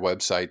it to our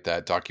website,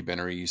 that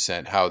documentary you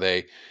sent, how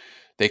they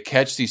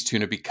catch these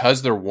tuna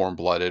because they're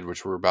warm-blooded,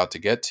 which we're about to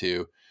get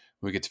to.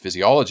 When we get to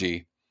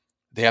physiology,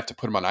 they have to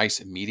put them on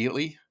ice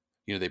immediately.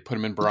 They put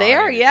them in brine.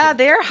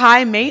 They're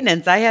high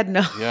maintenance. I had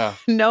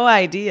no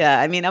idea.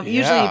 I mean,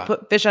 usually you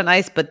put fish on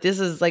ice, but this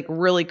is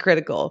really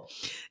critical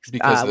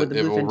because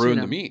it will ruin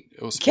the meat.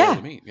 It will spoil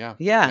the meat.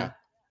 Yeah.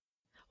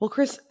 Well,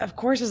 Chris, of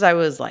course, as I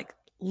was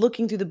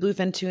looking through the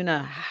bluefin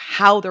tuna,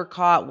 how they're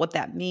caught, what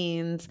that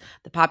means,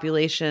 the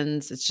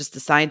populations, it's just the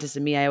scientist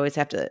in me. I always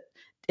have to,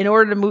 in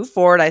order to move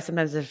forward, I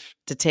sometimes have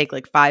to take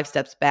 5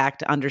 steps back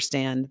to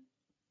understand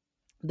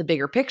the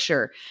bigger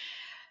picture.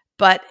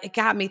 But it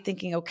got me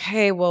thinking,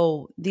 okay,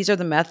 well, these are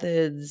the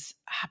methods,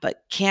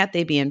 but can't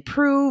they be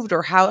improved?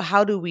 Or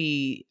how do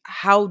we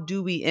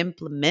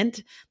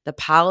implement the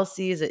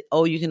policies that,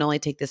 you can only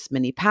take this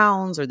many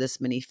pounds or this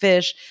many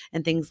fish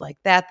and things like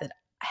that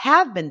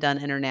have been done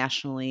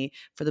internationally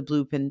for the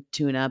bluefin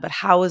tuna, but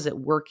how is it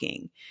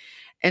working?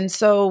 And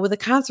so with the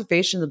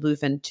conservation of the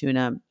bluefin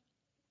tuna,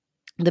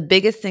 the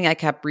biggest thing I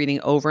kept reading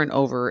over and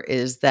over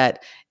is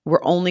that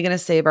we're only going to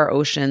save our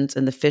oceans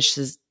and the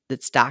fishes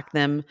that stock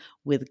them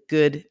with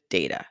good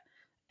data.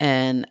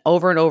 And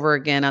over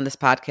again on this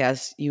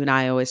podcast, you and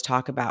I always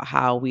talk about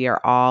how we are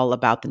all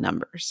about the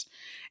numbers.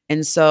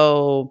 And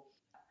so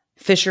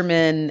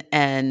fishermen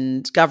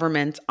and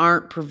governments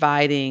aren't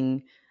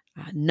providing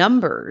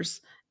numbers.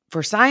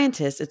 For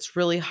scientists, it's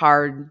really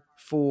hard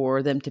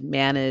for them to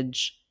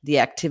manage the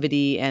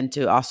activity and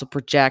to also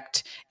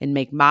project and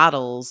make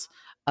models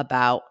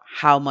about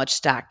how much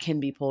stock can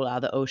be pulled out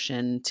of the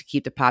ocean to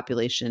keep the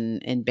population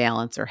in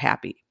balance or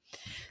happy.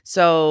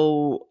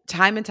 So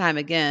time and time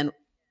again,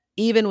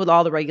 even with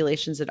all the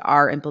regulations that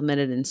are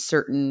implemented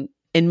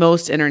in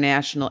most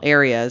international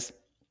areas,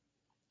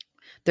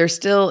 there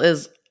still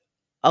is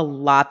a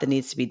lot that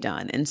needs to be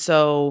done. And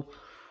so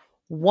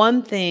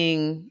one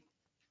thing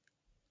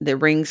that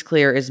rings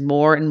clear is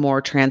more and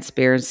more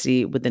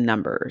transparency with the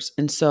numbers.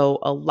 And so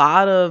a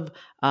lot of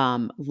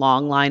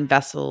long line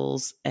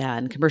vessels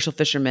and commercial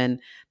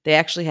fishermen, they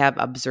actually have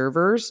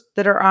observers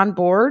that are on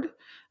board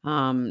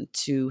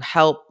to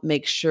help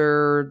make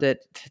sure that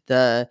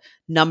the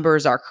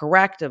numbers are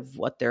correct of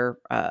what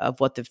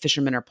the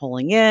fishermen are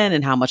pulling in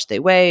and how much they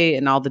weigh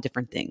and all the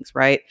different things,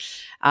 right?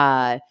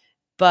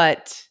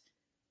 But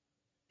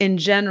in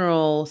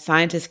general,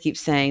 scientists keep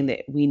saying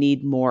that we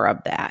need more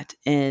of that,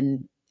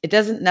 and it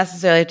doesn't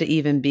necessarily have to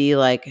even be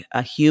like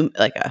a human,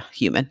 like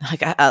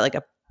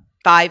a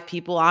 5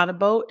 people on a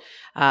boat.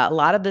 A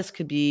lot of this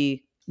could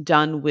be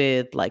done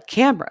with like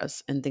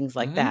cameras and things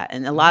like that,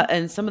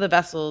 and some of the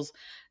vessels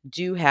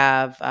do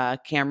have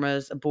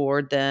cameras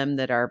aboard them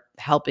that are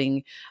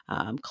helping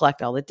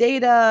collect all the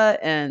data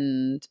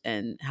and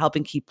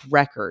helping keep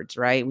records.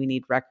 Right, we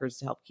need records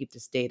to help keep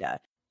this data.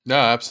 No,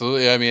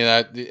 absolutely. I mean,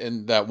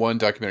 in that one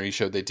documentary you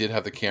showed, they did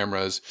have the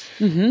cameras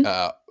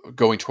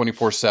going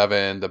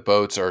 24/7. The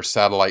boats are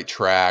satellite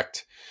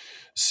tracked.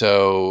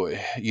 So,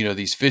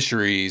 these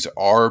fisheries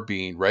are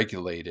being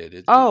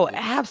regulated.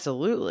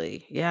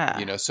 Absolutely.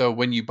 Yeah. So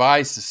when you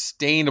buy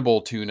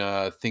sustainable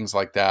tuna, things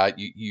like that,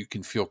 you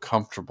can feel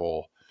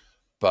comfortable.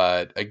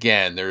 But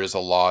again, there is a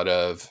lot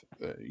of,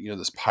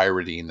 this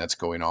pirating that's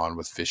going on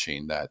with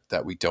fishing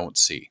that we don't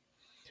see.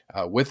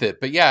 With it.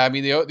 But yeah, I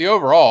mean, the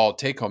overall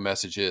take-home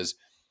message is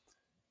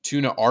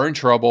tuna are in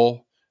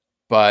trouble,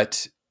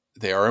 but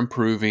they are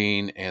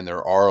improving, and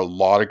there are a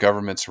lot of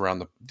governments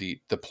around the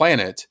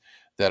planet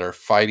that are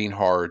fighting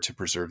hard to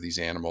preserve these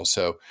animals.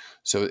 So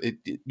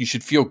you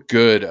should feel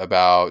good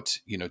about,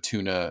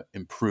 tuna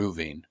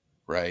improving,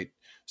 right?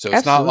 So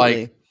it's not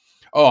like,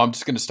 oh, I'm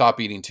just going to stop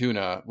eating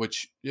tuna,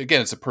 which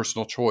again, it's a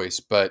personal choice,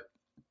 but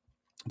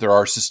there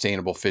are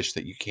sustainable fish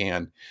that you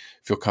can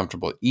feel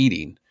comfortable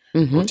eating.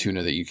 Or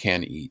tuna that you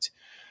can eat.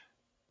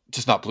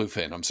 Just not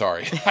bluefin. I'm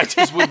sorry. I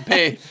just wouldn't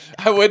pay.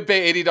 I would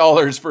pay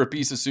 $80 for a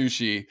piece of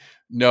sushi,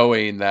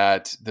 knowing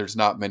that there's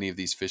not many of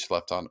these fish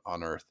left on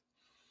Earth.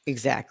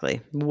 Exactly.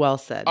 Well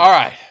said. All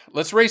right,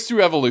 let's race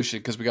through evolution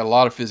because we got a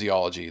lot of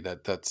physiology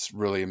that's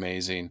really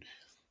amazing.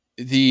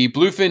 The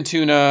bluefin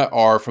tuna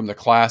are from the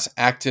class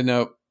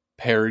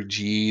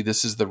Actinopterygii.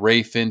 This is the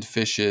ray-finned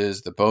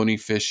fishes, the bony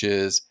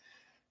fishes.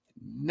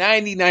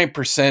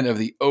 99% of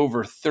the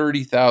over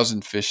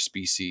 30,000 fish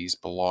species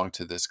belong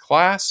to this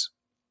class.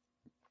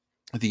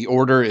 The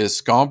order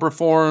is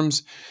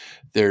Scombriformes.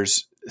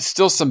 There's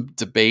still some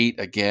debate,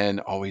 again,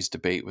 always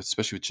debate,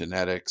 especially with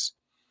genetics,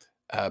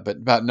 but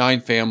about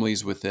 9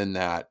 families within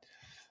that.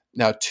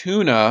 Now,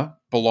 tuna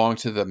belong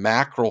to the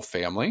mackerel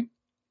family.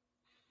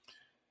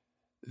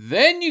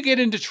 Then you get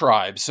into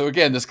tribes. So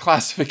again, this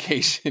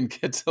classification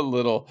gets a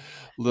little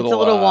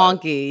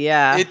wonky.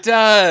 Yeah, it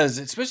does.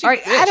 Especially, all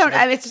right,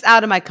 fish. It's just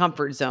out of my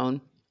comfort zone.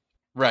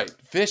 Right,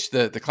 fish.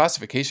 The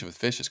classification with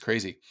fish is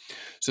crazy.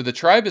 So the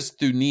tribe is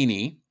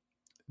Thunini.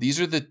 These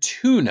are the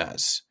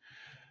tunas.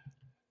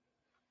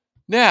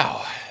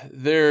 Now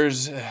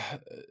there's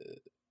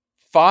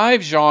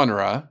 5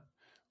 genera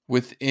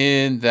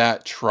within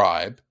that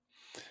tribe.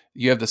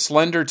 You have the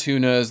slender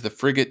tunas, the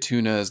frigate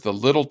tunas, the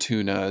little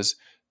tunas,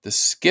 the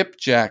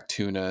skipjack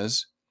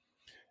tunas,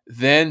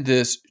 then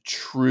this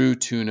true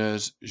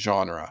tunas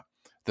genre,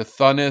 the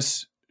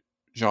Thunnus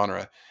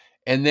genre.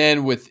 And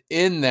then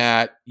within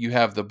that, you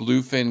have the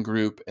bluefin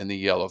group and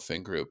the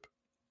yellowfin group.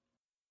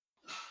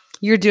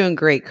 You're doing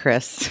great,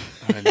 Chris.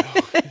 I know.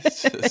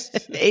 It's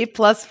just... A++.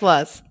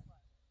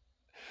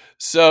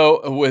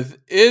 So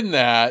within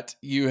that,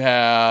 you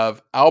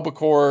have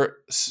albacore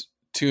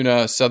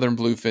tuna, southern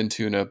bluefin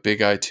tuna,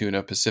 big eye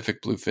tuna,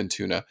 Pacific bluefin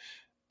tuna,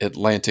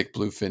 Atlantic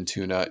bluefin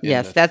tuna.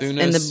 Yes, that's in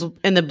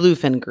the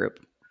bluefin group.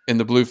 In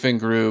the bluefin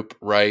group,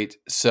 right?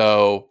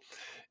 So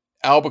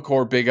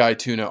albacore, big eye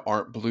tuna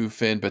aren't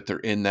bluefin, but they're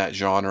in that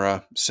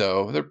genre.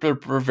 So they're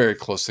very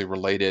closely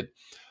related.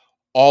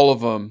 All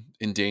of them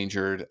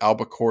endangered.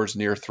 Albacore's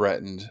near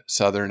threatened.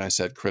 Southern, I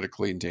said,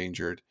 critically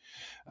endangered.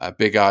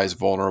 Big eye's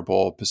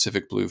vulnerable.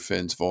 Pacific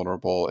bluefin's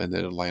vulnerable, and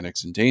then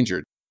Atlantic's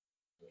endangered.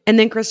 And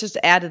then, Chris, just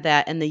to add to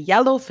that, in the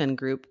yellowfin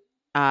group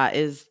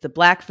is the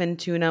blackfin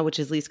tuna, which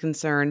is least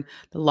concern,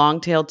 the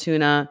long-tailed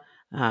tuna.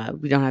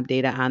 We don't have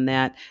data on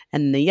that.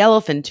 And the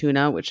yellowfin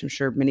tuna, which I'm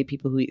sure many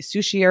people who eat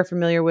sushi are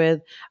familiar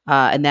with,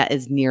 and that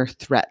is near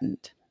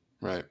threatened.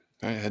 Right.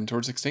 Heading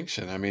towards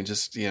extinction. I mean,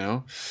 just,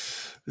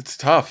 it's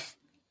tough.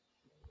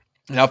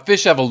 Now,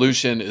 fish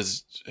evolution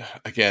is,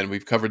 again,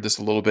 we've covered this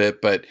a little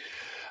bit, but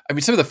I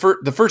mean, some of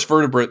the first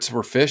vertebrates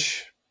were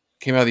fish,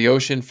 came out of the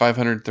ocean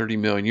 530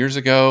 million years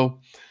ago.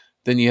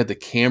 Then you had the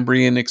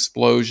Cambrian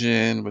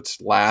explosion, which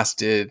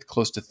lasted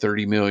close to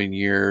 30 million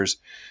years.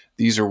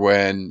 These are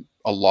when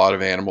a lot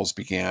of animals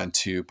began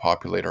to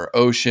populate our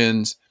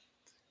oceans.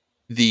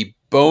 The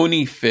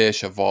bony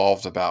fish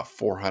evolved about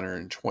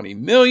 420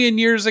 million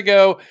years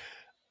ago.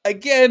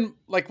 Again,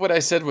 like what I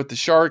said with the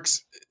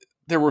sharks,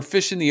 there were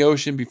fish in the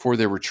ocean before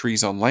there were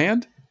trees on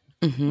land,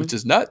 which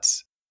is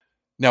nuts.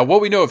 Now,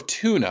 what we know of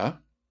tuna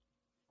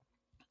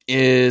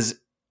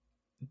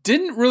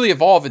didn't really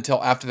evolve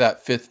until after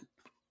that 5th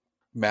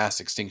mass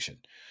extinction.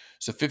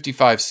 So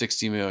 55,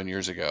 60 million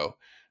years ago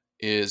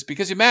is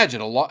because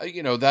imagine a lot,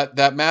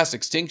 that mass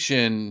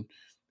extinction,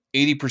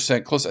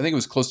 80% close. I think it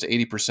was close to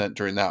 80%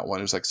 during that one.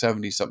 It was like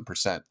 70 something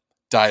percent.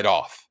 died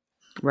off.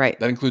 Right.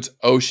 That includes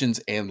oceans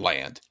and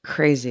land.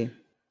 Crazy.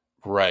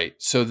 Right.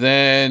 So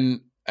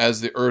then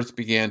as the earth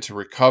began to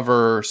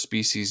recover,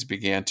 species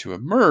began to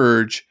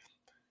emerge,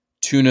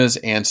 tuna's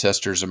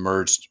ancestors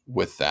emerged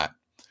with that.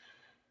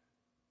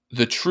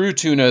 The true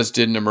tunas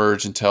didn't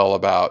emerge until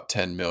about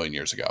 10 million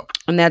years ago.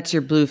 And that's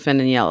your bluefin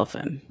and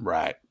yellowfin.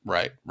 Right.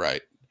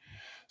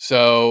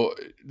 So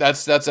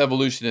that's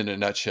evolution in a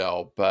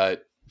nutshell,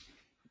 but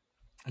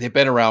they've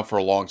been around for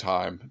a long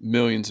time,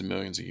 millions and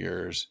millions of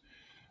years.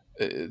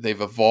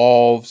 They've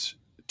evolved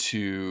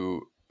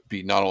to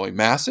be not only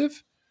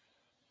massive,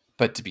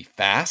 but to be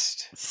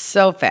fast.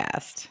 So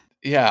fast.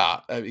 Yeah.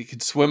 You can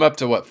swim up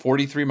to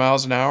 43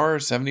 miles an hour,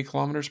 70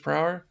 kilometers per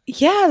hour?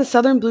 Yeah, the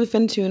southern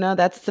bluefin tuna,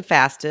 that's the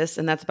fastest,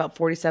 and that's about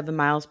 47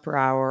 miles per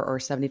hour or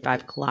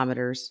 75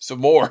 kilometers. So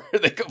more.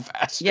 They go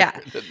faster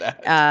than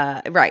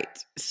that. Right.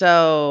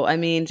 So, I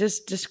mean,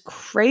 just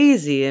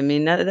crazy. I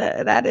mean,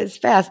 that is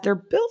fast. They're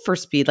built for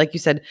speed. Like you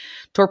said,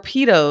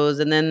 torpedoes,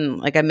 and then,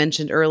 like I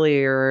mentioned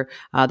earlier,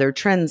 their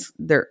fins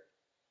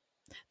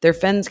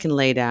can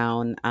lay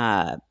down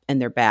in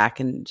their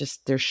back, and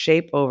just their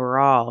shape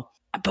overall.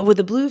 But with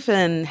the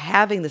bluefin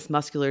having this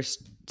muscular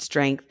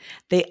strength,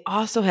 they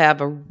also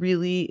have a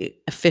really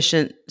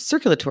efficient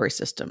circulatory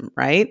system,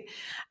 right?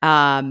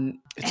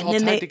 It's all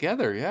tied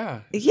together, yeah.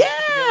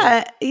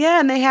 Yeah,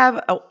 and they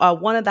have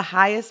one of the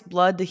highest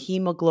blood to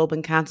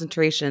hemoglobin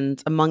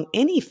concentrations among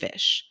any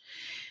fish.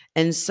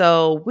 And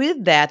so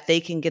with that, they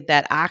can get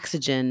that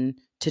oxygen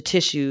to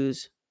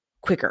tissues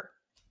quicker.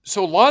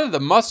 So a lot of the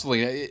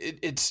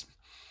muscling,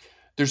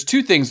 there's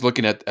two things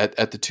looking at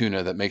the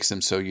tuna that makes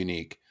them so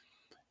unique.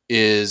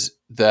 Is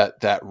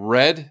that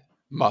red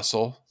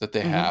muscle that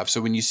they have.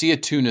 So when you see a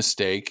tuna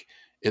steak,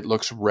 it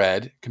looks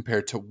red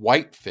compared to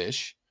white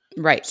fish.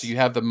 Right. So you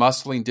have the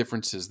muscling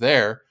differences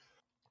there.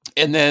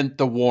 And then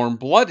the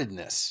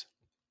warm-bloodedness.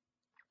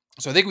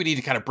 So I think we need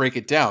to kind of break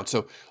it down.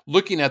 So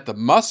looking at the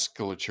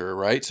musculature,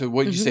 right? So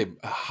what did you say?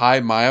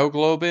 High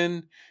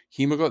myoglobin,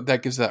 hemoglobin,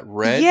 that gives that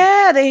red?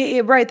 Yeah,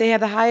 they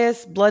have the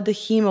highest blood to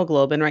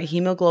hemoglobin, right?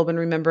 Hemoglobin,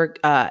 remember,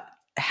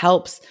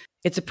 helps.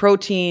 It's a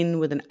protein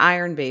with an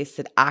iron base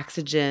that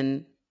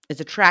oxygen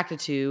is attracted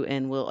to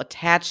and will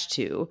attach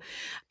to.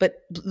 But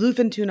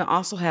bluefin tuna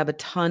also have a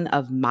ton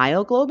of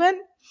myoglobin.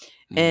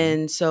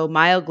 And so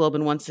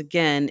myoglobin, once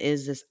again,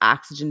 is this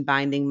oxygen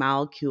binding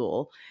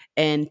molecule.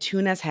 And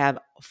tunas have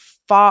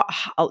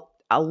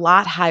a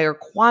lot higher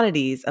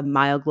quantities of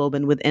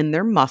myoglobin within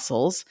their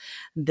muscles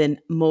than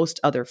most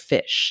other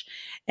fish.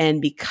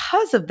 And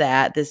because of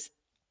that, this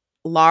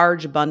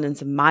large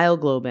abundance of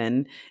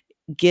myoglobin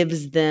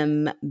gives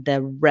them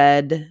the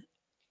red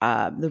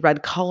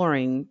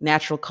coloring,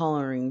 natural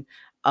coloring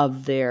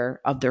of their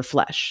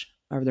flesh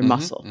or their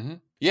muscle.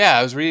 Yeah,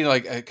 I was reading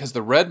because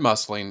the red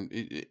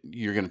muscling,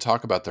 you're going to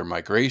talk about their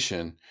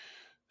migration,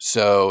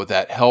 so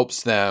that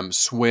helps them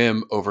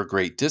swim over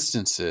great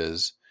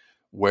distances.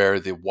 Where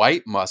the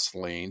white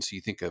muscling, so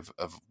you think of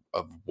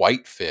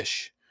white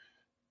fish,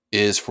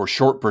 is for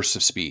short bursts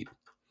of speed.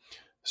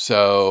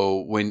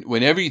 So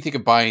whenever you think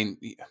of buying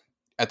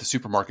at the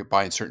supermarket,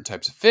 buying certain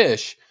types of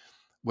fish,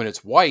 when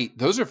it's white,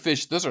 those are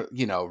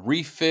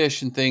reef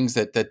fish and things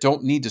that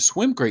don't need to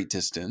swim great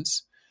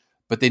distance,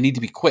 but they need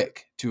to be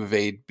quick to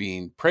evade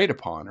being preyed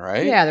upon,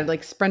 right? Yeah, they're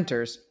like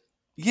sprinters.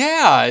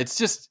 Yeah, it's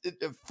just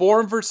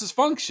form versus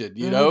function,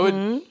 you know?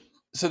 And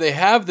so they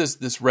have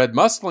this red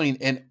muscling,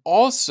 and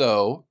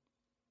also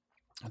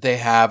they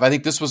have, I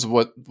think this was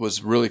what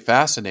was really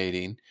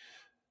fascinating,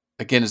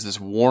 again, is this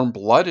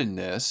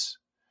warm-bloodedness.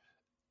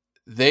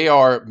 They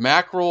are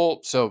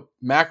mackerel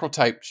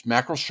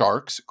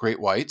sharks, great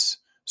whites,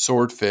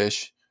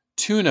 swordfish,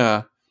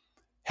 tuna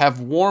have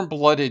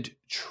warm-blooded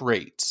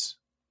traits.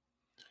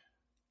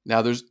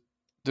 Now there's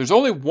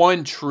only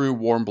one true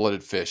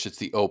warm-blooded fish. It's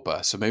the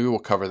opa. So maybe we'll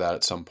cover that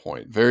at some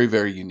point. Very,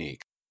 very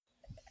unique.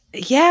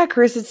 Yeah,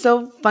 Chris, it's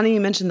so funny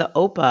you mentioned the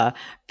opa.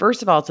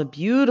 First of all, it's a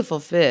beautiful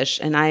fish.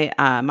 And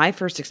my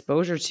first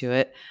exposure to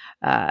it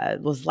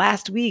was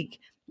last week.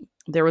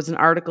 There was an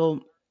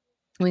article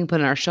we can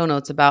put in our show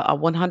notes about a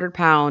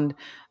 100-pound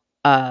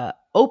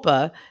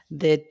opa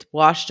that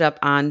washed up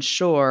on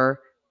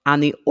shore on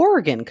the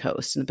Oregon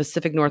coast in the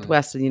Pacific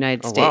Northwest of the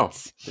United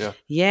States. Wow.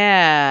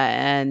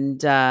 Yeah.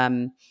 And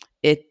like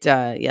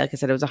I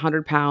said, it was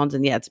 100 pounds,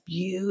 and it's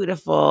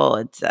beautiful.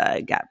 It's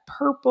got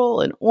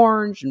purple and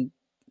orange and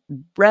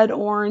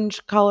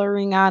red-orange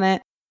coloring on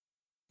it.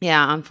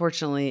 Yeah,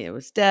 unfortunately, it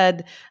was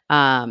dead.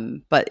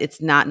 But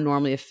it's not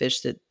normally a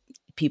fish that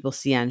people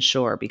see on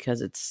shore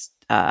because it's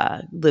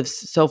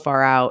lives so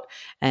far out,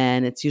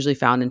 and it's usually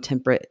found in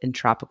temperate and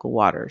tropical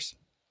waters.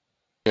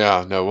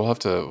 Yeah, no, we'll have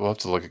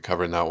to look at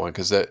covering that one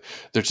because they're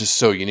just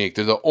so unique.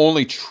 They're the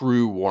only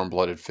true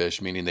warm-blooded fish,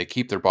 meaning they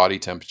keep their body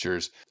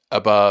temperatures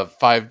above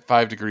 5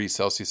 degrees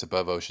Celsius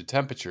above ocean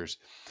temperatures.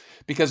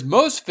 Because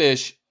most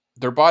fish,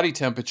 their body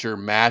temperature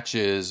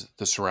matches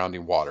the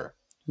surrounding water.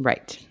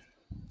 Right.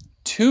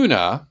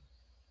 Tuna,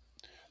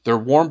 their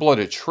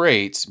warm-blooded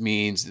traits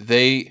means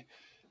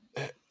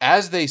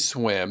as they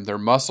swim, their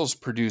muscles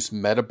produce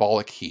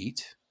metabolic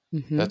heat.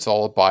 Mm-hmm. That's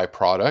all a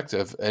byproduct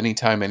of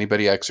anytime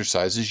anybody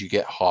exercises, you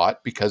get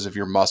hot because of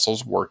your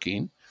muscles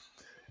working.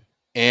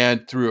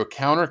 And through a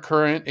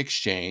countercurrent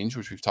exchange,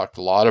 which we've talked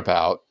a lot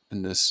about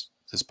in this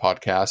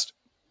podcast,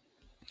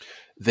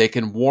 they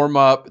can warm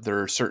up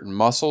their certain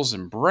muscles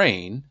and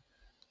brain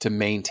to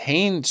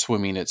maintain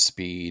swimming at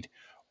speed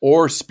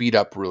or speed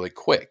up really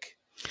quick.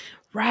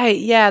 Right.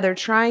 Yeah. They're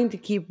trying to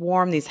keep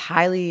warm these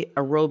highly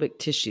aerobic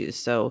tissues.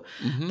 So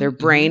their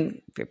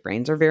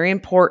brains are very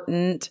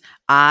important,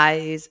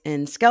 eyes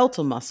and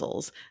skeletal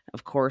muscles,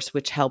 of course,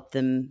 which help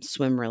them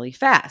swim really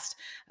fast,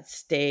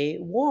 stay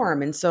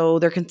warm. And so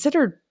they're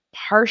considered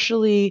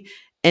partially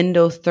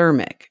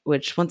endothermic,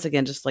 which once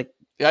again, just like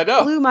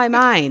blew my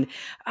mind.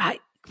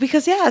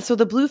 So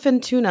the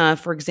bluefin tuna,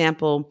 for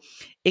example,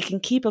 it can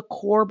keep a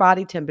core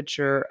body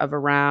temperature of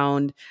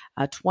around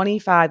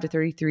 25 to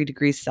 33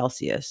 degrees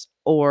Celsius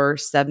or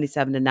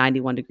 77 to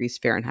 91 degrees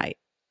Fahrenheit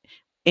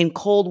in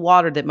cold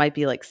water that might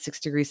be like 6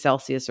 degrees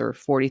Celsius or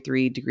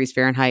 43 degrees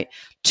Fahrenheit.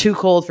 Too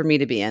cold for me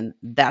to be in.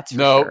 That's for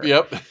sure.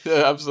 Yep.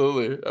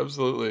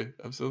 Absolutely.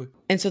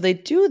 And so they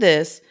do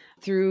this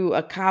through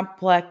a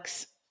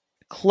complex,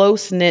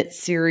 close-knit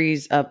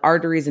series of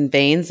arteries and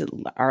veins that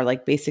are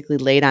like basically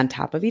laid on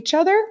top of each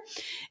other.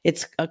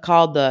 It's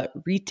called the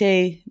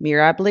rete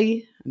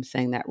mirabile. I'm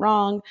saying that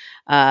wrong.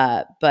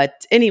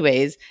 But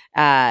anyways,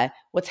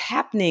 what's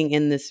happening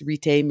in this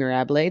rete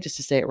mirabile, just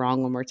to say it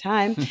wrong one more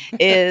time,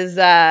 is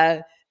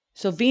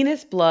so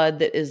venous blood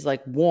that is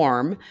like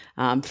warm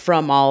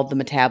from all the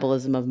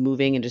metabolism of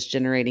moving and just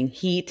generating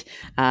heat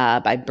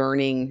by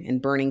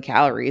burning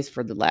calories,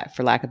 for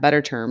lack of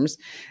better terms.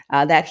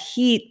 That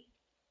heat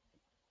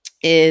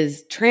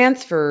is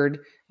transferred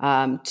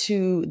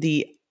to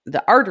the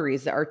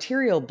arteries, the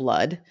arterial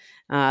blood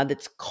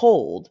that's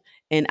cold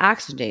and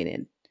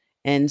oxygenated.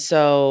 And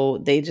so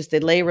they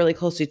lay really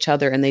close to each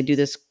other and they do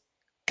this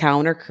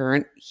counter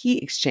current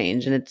heat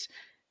exchange. And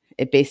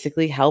it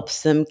basically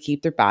helps them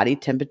keep their body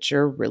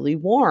temperature really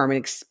warm.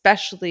 And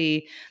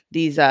especially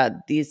these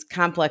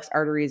complex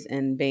arteries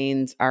and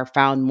veins are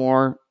found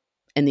more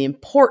in the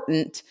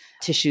important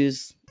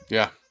tissues.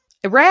 Yeah.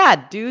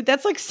 Rad, dude.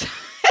 That's like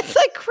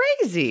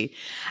crazy.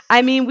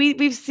 I mean,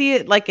 we see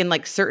it like in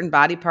like certain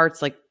body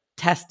parts, like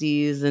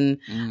testes and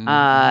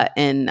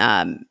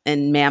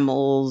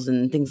mammals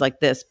and things like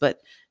this. But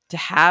to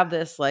have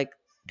this like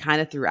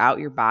kind of throughout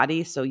your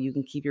body, so you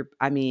can keep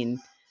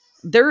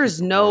there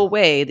is no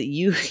way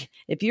that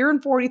if you're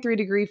in 43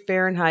 degree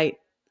Fahrenheit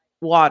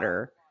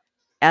water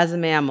as a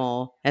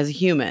mammal, as a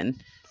human,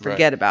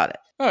 forget about it.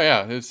 Oh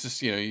yeah, it's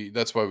just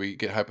that's why we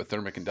get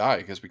hypothermic and die,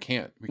 because we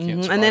can't.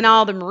 And then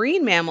all the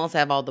marine mammals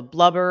have all the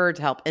blubber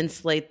to help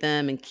insulate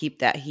them and keep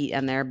that heat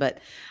in there. But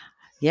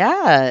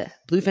yeah,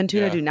 bluefin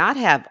tuna do not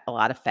have a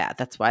lot of fat.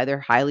 That's why they're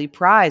highly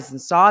prized and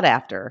sought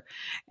after,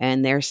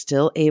 and they're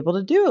still able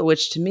to do it,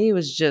 which to me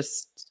was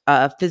just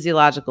a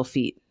physiological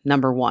feat,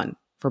 number one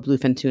for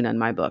bluefin tuna in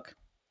my book.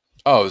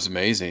 Oh, it was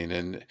amazing.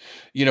 And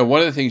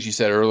one of the things you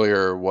said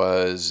earlier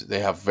was they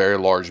have very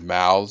large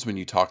mouths when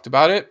you talked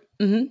about it.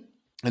 Mm-hmm.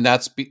 And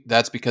that's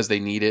because they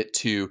need it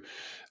to,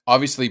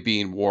 obviously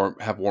being warm,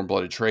 have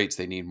warm-blooded traits,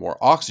 they need more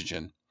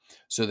oxygen.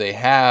 So they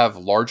have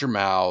larger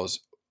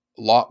mouths,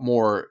 a lot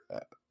more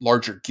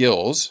larger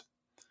gills.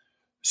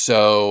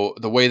 So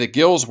the way the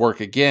gills work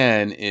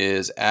again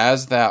is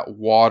as that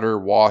water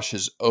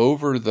washes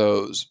over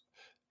those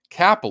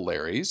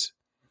capillaries,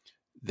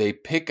 they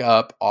pick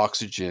up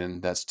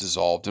oxygen that's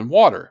dissolved in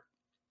water.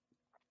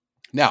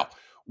 Now,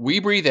 we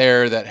breathe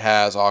air that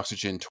has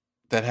oxygen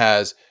that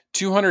has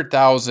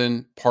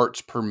 200,000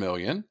 parts per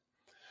million.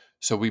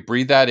 So we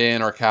breathe that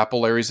in, our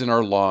capillaries in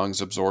our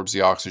lungs absorbs the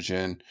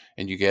oxygen,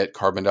 and you get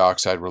carbon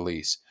dioxide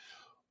release.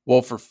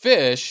 Well, for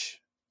fish,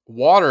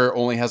 water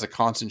only has a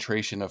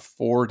concentration of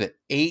 4 to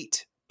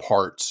 8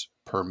 parts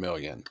per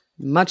million.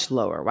 Much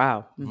lower.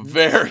 Wow. Mm-hmm.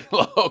 Very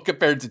low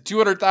compared to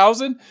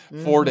 200,000,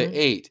 4 to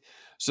 8.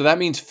 So that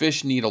means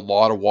fish need a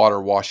lot of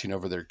water washing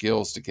over their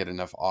gills to get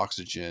enough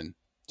oxygen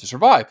to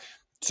survive.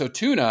 So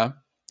tuna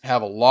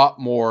have a lot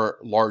more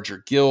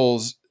larger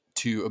gills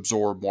to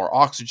absorb more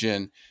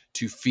oxygen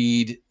to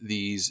feed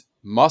these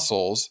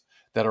muscles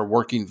that are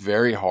working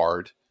very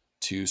hard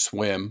to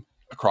swim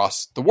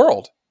across the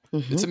world.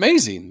 Mm-hmm. It's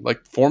amazing,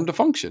 like form to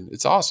function.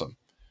 It's awesome.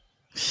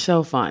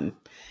 So fun.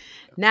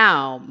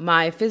 Now,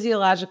 my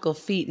physiological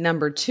feat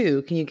number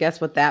 2, can you guess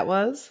what that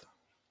was?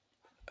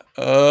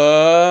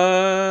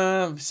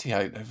 Let me see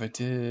if I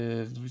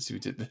did. Let me see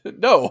if we did.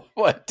 No,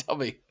 what? Tell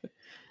me.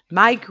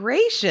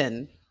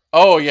 Migration.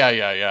 Oh,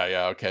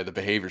 yeah. Okay, the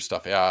behavior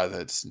stuff. Yeah,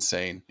 that's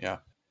insane. Yeah.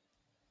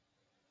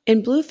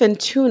 In bluefin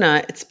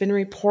tuna, it's been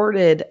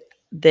reported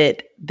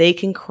that they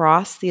can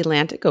cross the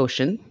Atlantic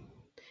Ocean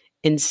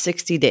in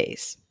 60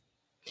 days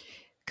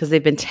because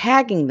they've been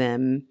tagging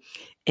them,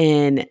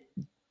 and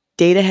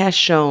data has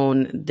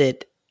shown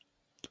that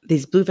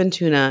these bluefin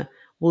tuna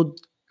will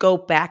go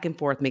back and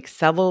forth, make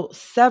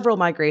several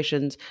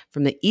migrations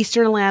from the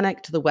Eastern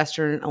Atlantic to the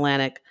Western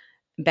Atlantic,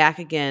 back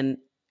again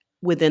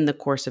within the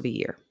course of a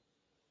year,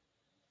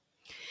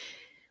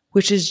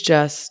 which is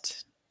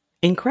just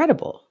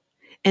incredible.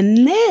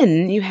 And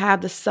then you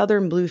have the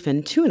southern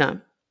bluefin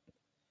tuna.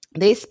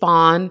 They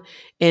spawn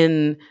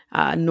in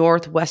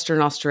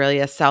northwestern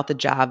Australia, south of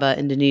Java,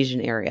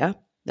 Indonesian area.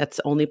 That's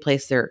the only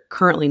place they're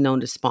currently known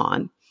to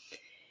spawn.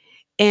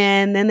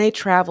 And then they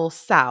travel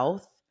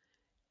south.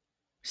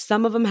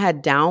 Some of them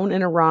head down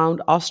and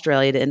around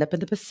Australia to end up in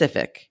the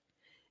Pacific.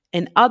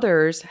 And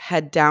others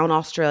head down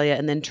Australia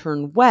and then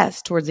turn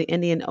west towards the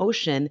Indian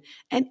Ocean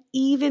and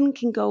even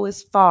can go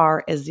as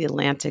far as the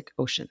Atlantic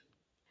Ocean.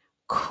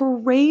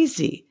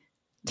 Crazy.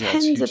 Yeah,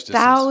 Tens of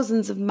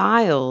thousands of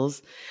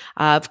miles,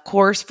 of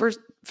course,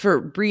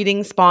 for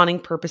breeding, spawning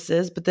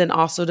purposes, but then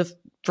also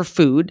for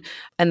food,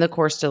 and of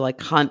course to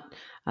like hunt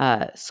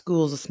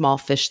schools of small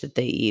fish that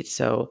they eat.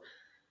 So,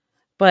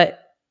 but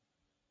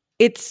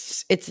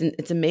it's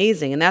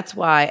amazing, and that's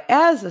why,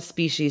 as a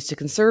species, to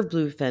conserve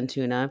bluefin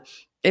tuna,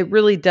 it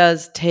really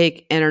does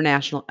take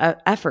international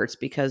efforts,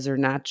 because they're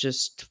not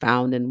just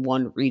found in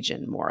one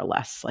region, more or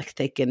less. Like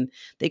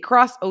they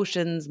cross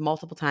oceans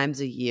multiple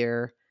times a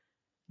year.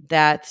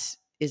 That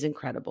is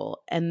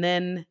incredible. And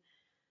then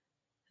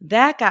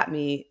that got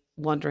me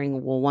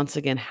wondering, well, once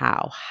again,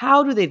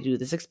 how do they do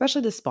this?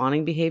 Especially the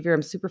spawning behavior.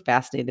 I'm super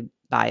fascinated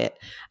by it.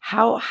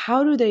 How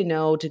do they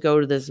know to go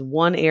to this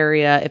one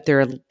area, if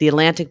they're the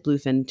Atlantic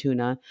bluefin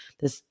tuna,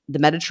 the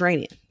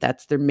Mediterranean?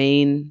 That's their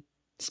main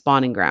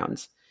spawning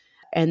grounds.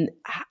 And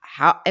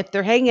how, if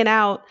they're hanging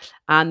out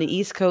on the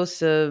east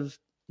coast of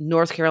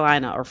North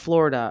Carolina or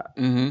Florida,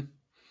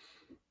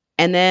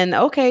 and then,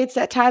 okay, it's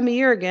that time of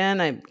year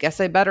again, I guess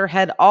I better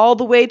head all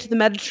the way to the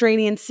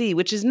Mediterranean Sea,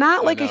 which is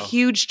not like a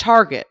huge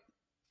target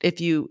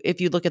if you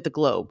look at the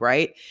globe,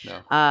 right?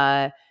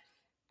 No.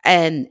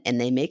 And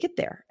they make it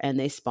there, and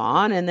they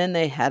spawn, and then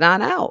they head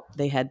on out.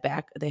 They head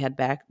back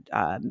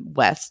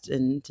west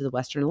into the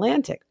Western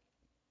Atlantic.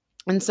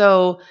 And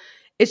so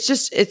it's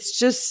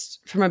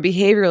just from a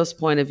behavioralist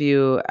point of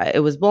view,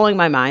 it was blowing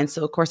my mind.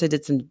 So of course I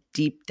did some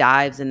deep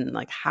dives in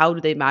like, how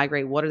do they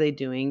migrate? What are they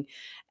doing?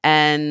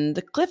 And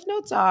the cliff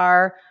notes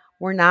are,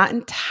 we're not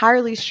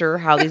entirely sure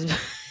how these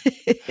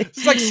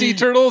It's like sea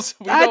turtles.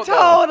 We don't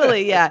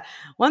totally, yeah.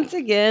 Once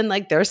again,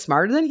 like, they're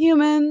smarter than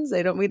humans.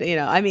 They don't mean,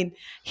 I mean,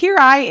 here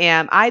I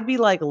am. I'd be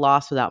like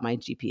lost without my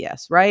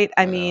GPS, right?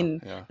 I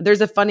mean,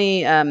 there's a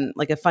funny,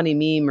 like a funny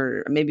meme,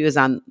 or maybe it was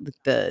on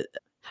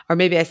or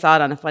maybe I saw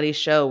it on a funny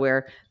show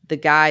where the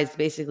guy's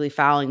basically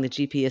following the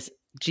GPS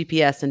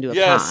into a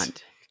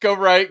pond. Go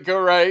right.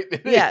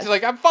 Yeah. He's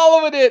like, I'm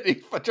following it.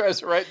 He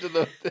drives right to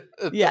the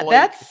yeah, lake.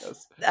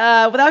 that's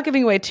without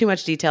giving away too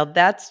much detail,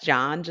 that's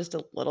John, just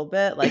a little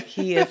bit. Like,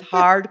 he is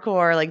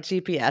hardcore like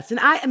GPS. And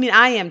I mean,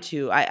 I am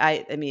too.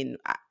 I mean,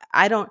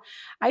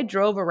 I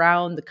drove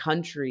around the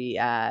country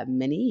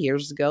many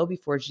years ago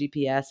before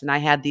GPS, and I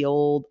had the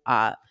old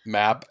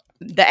map.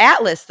 The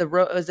Atlas, the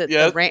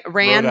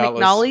Rand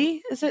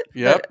McNally? Is it?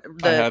 Yep,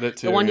 I had it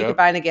too. The one you could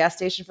buy in a gas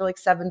station for like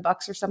 $7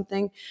 or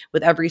something,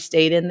 with every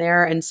state in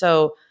there. And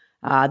so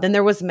then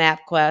there was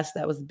MapQuest,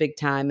 that was big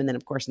time. And then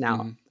of course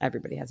now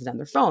everybody has it on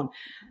their phone.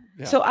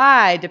 Yeah. So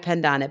I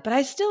depend on it, but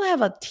I still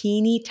have a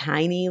teeny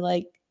tiny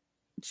like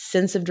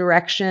sense of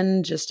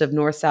direction, just of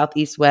north, south,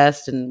 east,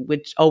 west, and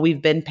which,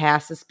 we've been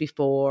past this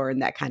before,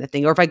 and that kind of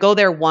thing. Or if I go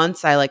there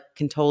once, I like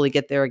can totally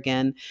get there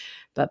again.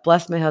 But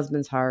bless my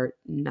husband's heart,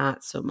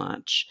 not so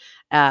much.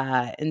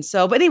 And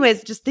so, but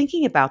anyways, just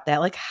thinking about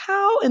that, like,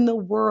 how in the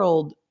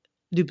world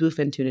do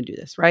bluefin tuna do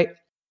this, right?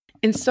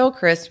 And so,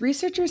 Chris,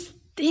 researchers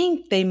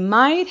think they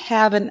might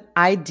have an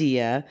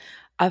idea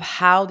of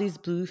how these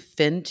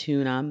bluefin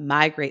tuna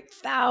migrate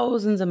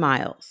thousands of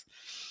miles.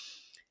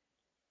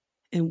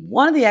 And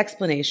one of the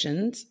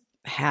explanations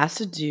has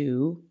to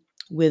do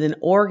with an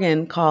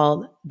organ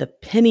called the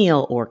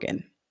pineal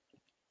organ.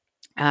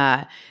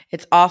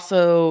 It's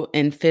also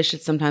in fish,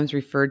 it's sometimes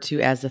referred to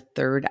as the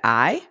third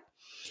eye.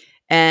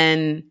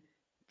 And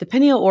the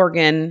pineal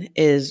organ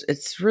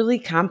it's really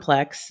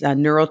complex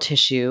neural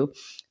tissue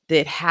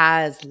that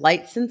has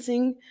light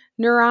sensing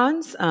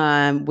neurons,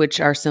 which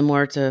are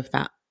similar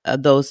to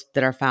those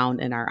that are found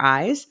in our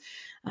eyes.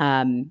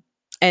 And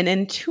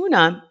in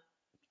tuna,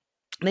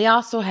 they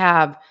also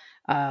have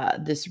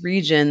this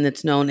region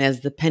that's known as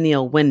the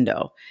pineal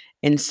window.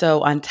 And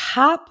so on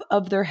top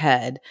of their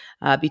head,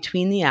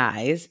 between the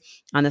eyes,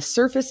 on the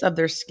surface of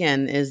their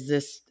skin is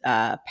this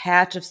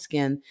patch of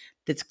skin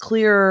that's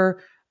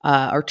clear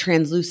or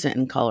translucent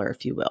in color,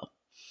 if you will.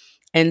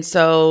 And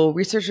so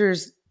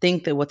researchers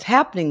think that what's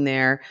happening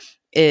there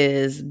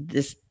is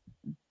the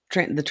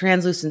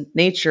translucent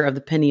nature of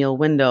the pineal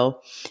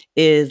window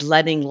is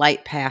letting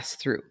light pass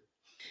through.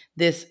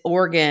 This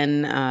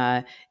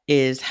organ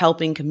is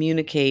helping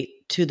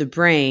communicate to the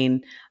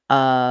brain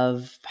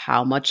of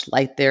how much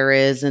light there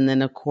is. And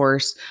then, of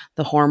course,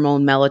 the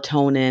hormone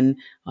melatonin,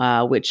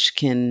 which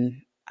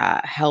can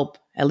help,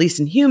 at least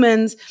in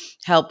humans,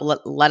 help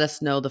let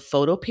us know the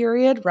photo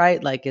period,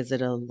 right? Like, is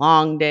it a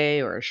long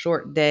day or a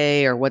short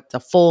day, or what's a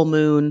full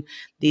moon?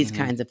 These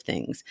kinds of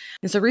things.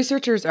 And so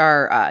researchers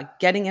are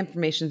getting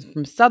information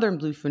from southern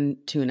bluefin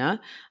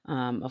tuna,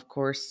 of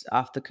course,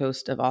 off the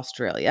coast of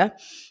Australia.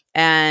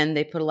 And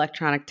they put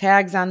electronic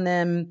tags on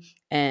them,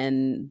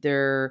 and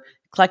they're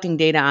collecting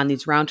data on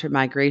these round trip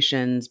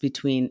migrations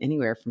between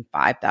anywhere from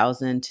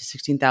 5,000 to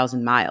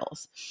 16,000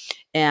 miles.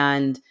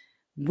 And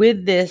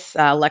with this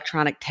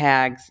electronic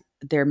tags,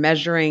 they're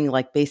measuring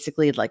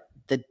basically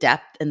the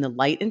depth and the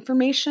light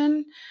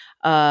information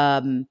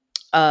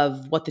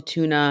of what the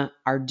tuna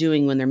are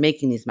doing when they're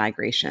making these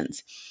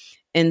migrations.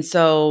 And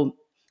so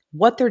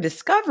what they're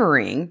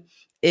discovering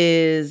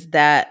is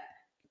that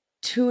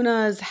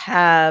tunas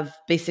have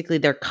basically,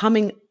 they're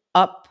coming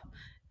up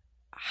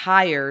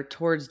higher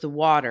towards the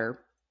water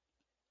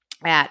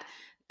at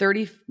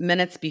 30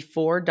 minutes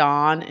before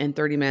dawn and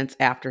 30 minutes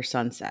after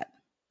sunset.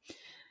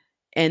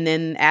 And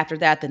then after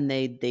that, then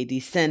they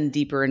descend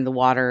deeper in the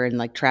water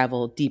and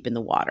travel deep in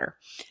the water.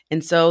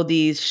 And so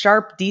these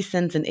sharp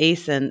descents and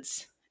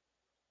ascents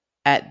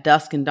at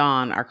dusk and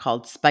dawn are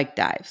called spike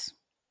dives.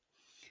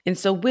 And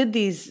so with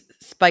these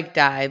spike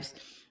dives,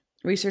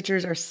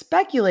 researchers are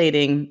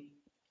speculating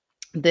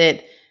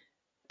that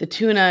the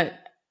tuna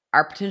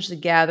are potentially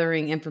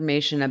gathering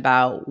information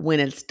about when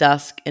it's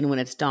dusk and when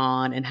it's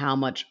dawn and how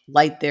much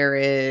light there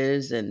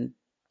is, and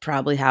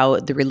probably how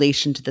the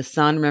relation to the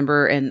sun.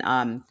 Remember, in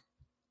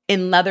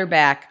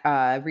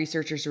leatherback,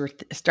 researchers were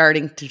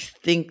starting to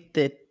think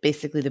that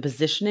basically the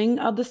positioning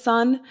of the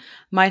sun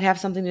might have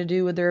something to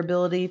do with their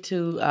ability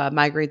to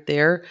migrate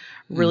there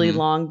really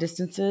long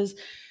distances.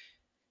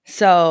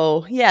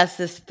 So yes,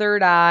 this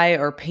third eye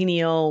or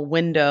pineal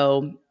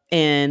window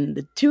in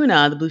the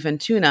tuna, the bluefin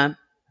tuna,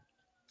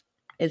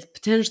 is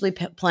potentially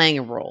playing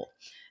a role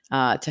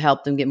to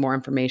help them get more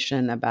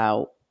information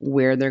about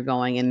where they're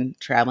going and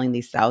traveling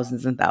these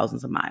thousands and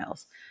thousands of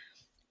miles.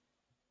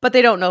 But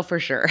they don't know for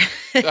sure.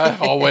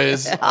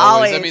 Always.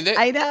 I mean,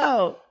 I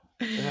know.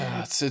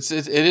 Yeah,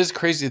 it is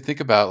crazy to think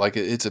about.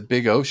 It's a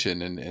big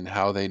ocean, and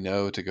how they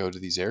know to go to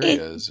these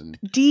areas and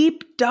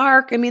deep,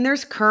 dark. I mean,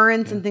 there's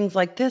currents and things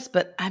like this,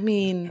 but I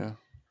mean,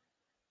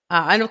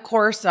 and of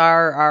course,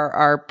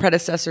 our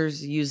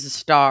predecessors used the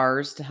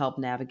stars to help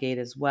navigate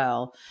as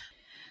well.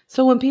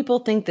 So when people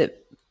think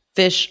that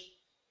fish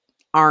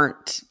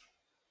aren't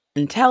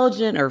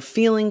intelligent or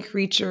feeling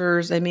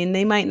creatures, I mean,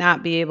 they might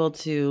not be able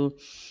to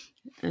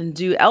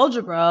do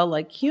algebra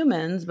like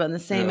humans, but in the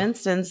same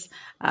instance,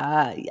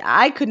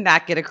 I could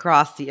not get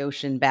across the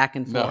ocean back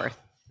and forth.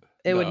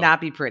 It would not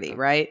be pretty,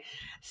 right?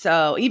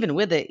 So even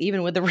with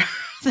the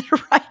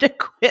right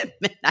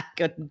equipment, I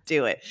couldn't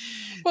do it.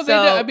 Well,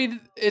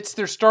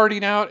 they're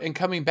starting out and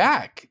coming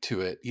back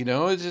to it.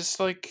 It's just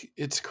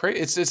it's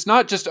crazy. It's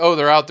not just,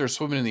 they're out there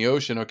swimming in the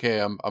ocean. Okay,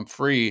 I'm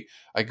free.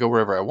 I go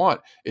wherever I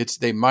want. It's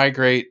they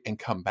migrate and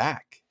come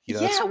back.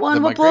 And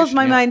what blows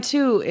my mind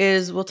too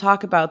is we'll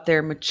talk about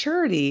their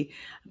maturity,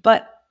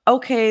 but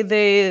okay,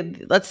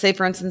 let's say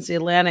for instance the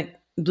Atlantic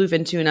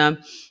bluefin tuna,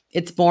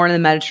 it's born in the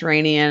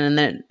Mediterranean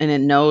and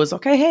it knows,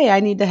 okay, hey, I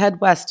need to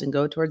head west and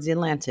go towards the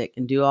Atlantic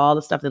and do all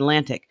the stuff in the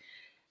Atlantic.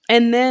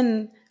 And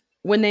then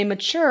when they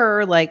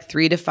mature,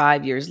 3 to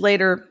 5 years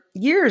later,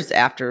 years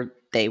after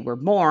they were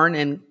born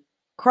and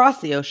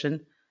cross the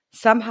ocean,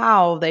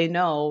 somehow they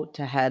know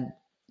to head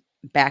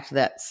back to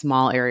that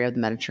small area of the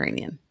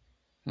Mediterranean.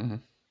 Mm-hmm.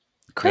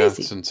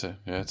 Crazy.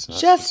 It's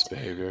nuts,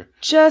 behavior.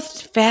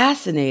 Just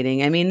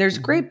fascinating. I mean, there's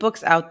great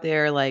books out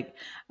there that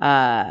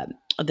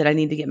I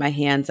need to get my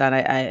hands on.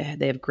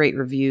 They have great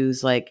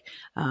reviews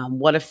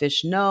What a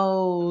Fish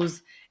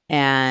Knows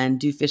and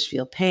Do Fish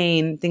Feel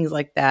Pain, things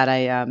like that.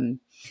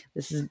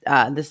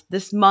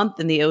 This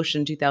month in the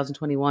ocean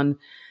 2021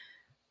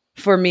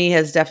 for me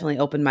has definitely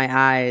opened my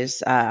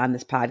eyes on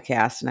this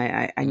podcast, and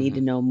I need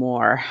to know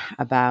more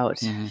about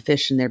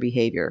fish and their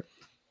behavior.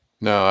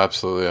 No,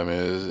 absolutely. I mean,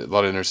 there's a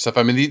lot of interesting stuff.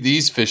 I mean,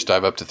 these fish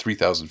dive up to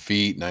 3,000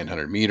 feet,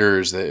 900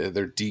 meters.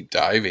 They're deep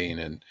diving.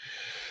 And,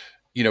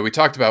 we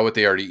talked about what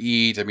they already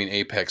eat. I mean,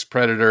 apex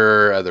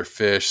predator, other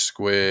fish,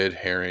 squid,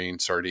 herring,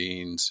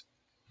 sardines.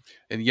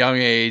 In young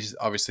age,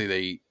 obviously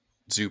they eat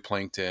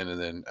zooplankton. And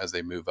then as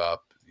they move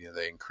up,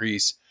 they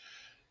increase.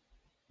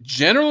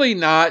 Generally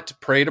not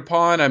preyed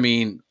upon. I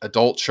mean,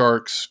 adult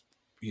sharks,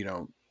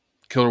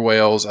 killer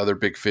whales, other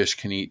big fish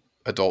can eat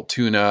adult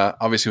tuna.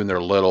 Obviously, when they're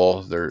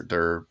little,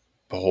 they're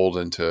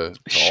beholden to all the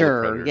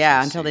predators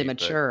until they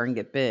mature and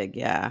get big.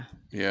 Yeah.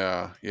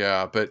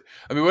 But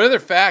I mean, what other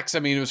facts? I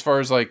mean, as far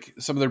as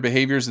some of their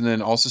behaviors and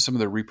then also some of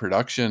their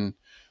reproduction,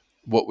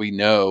 what we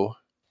know.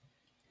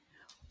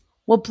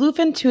 Well,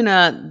 bluefin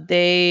tuna,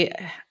 they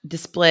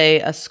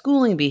display a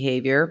schooling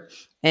behavior,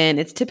 and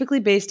it's typically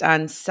based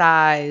on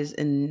size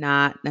and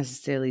not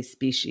necessarily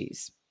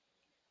species.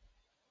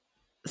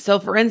 So,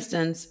 for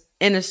instance,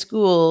 in a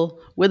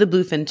school with a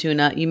bluefin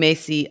tuna, you may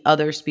see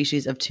other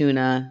species of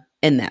tuna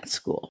in that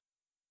school.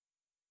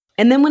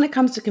 And then when it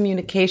comes to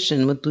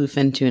communication with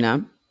bluefin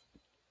tuna,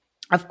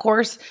 of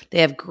course, they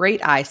have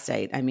great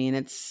eyesight. I mean,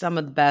 it's some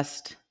of the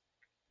best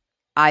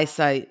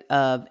eyesight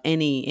of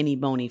any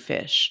bony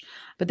fish.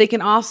 But they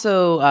can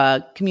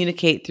also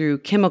communicate through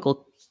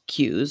chemical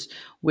cues,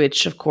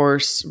 which, of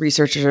course,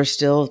 researchers are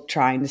still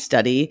trying to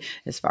study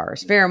as far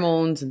as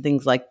pheromones and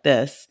things like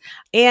this.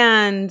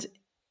 And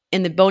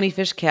in the bony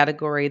fish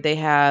category, they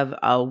have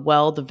a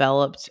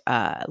well-developed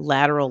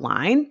lateral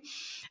line.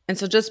 And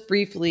so just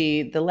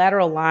briefly, the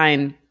lateral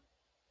line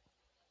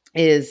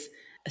is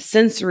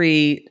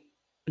sensory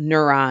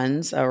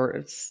neurons, or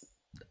it's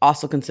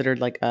also considered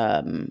like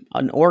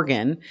an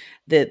organ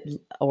that,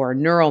 or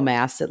neural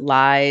mass that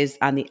lies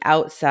on the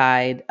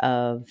outside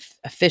of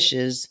a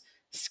fish's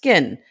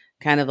skin,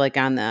 kind of like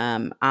on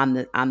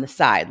the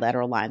side,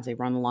 lateral lines. They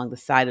run along the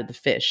side of the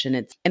fish, and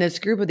it's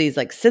a group of these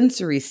like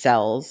sensory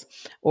cells,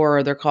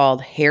 or they're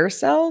called hair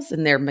cells,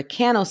 and they're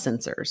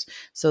mechanosensors.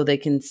 So they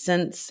can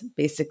sense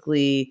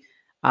basically,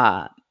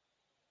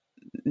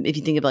 if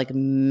you think of like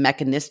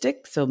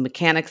mechanistic, so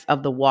mechanics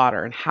of the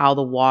water and how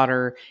the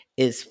water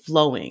is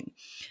flowing.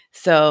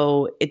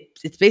 So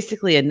it's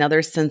basically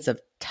another sense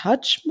of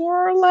touch,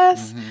 more or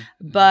less,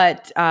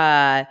 but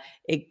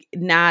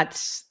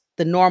not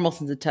the normal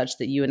sense of touch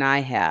that you and I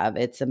have.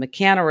 It's a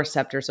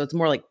mechanoreceptor, so it's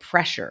more like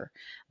pressure,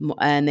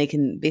 and they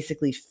can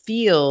basically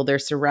feel their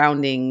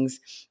surroundings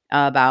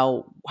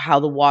about how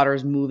the water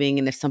is moving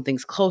and if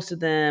something's close to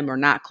them or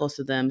not close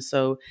to them.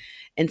 So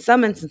in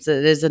some instances,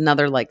 it is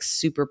another like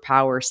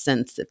superpower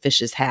sense that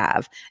fishes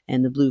have,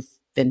 and the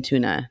bluefin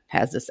tuna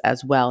has this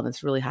as well, and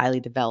it's really highly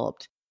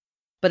developed.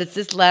 But it's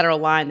this lateral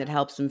line that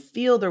helps them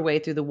feel their way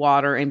through the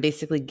water and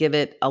basically give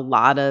it a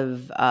lot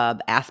of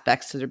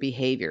aspects to their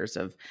behaviors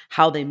of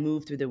how they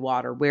move through the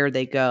water, where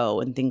they go,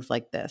 and things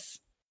like this.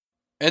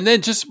 And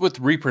then just with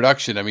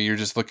reproduction, I mean, you're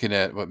just looking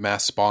at what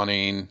mass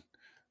spawning,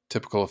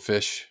 typical of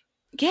fish.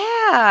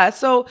 Yeah.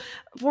 So,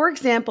 for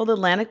example, the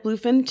Atlantic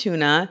bluefin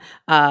tuna,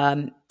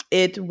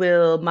 it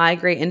will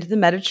migrate into the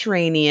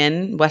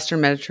Mediterranean,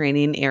 Western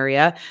Mediterranean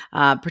area,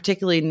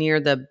 particularly near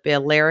the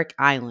Balearic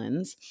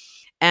Islands.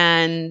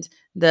 And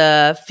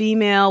the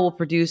female will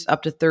produce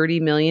up to 30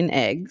 million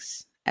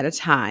eggs at a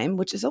time,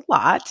 which is a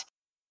lot.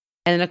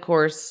 And then, of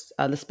course,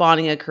 the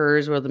spawning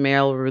occurs where the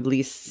male will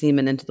release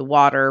semen into the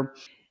water.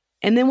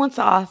 And then once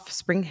the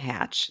offspring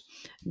hatch,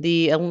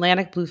 the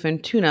Atlantic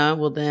bluefin tuna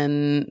will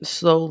then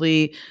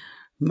slowly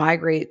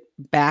migrate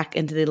back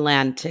into the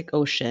Atlantic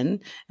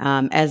Ocean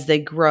as they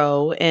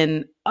grow.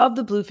 And of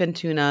the bluefin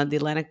tuna, the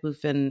Atlantic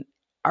bluefin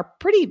are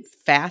pretty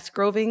fast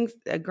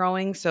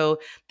growing. So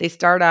they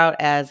start out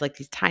as like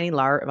these tiny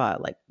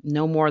larvae, like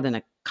no more than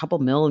a couple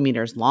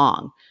millimeters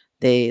long.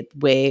 They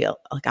weigh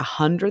like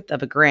 1/100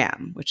 of a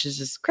gram, which is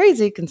just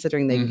crazy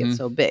considering they get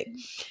so big.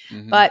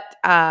 But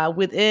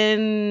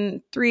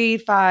within 3,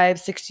 5,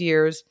 6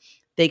 years,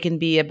 they can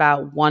be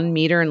about 1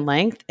 meter in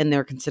length, and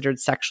they're considered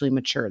sexually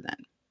mature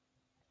then.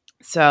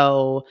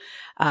 So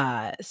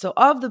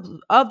of the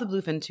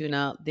bluefin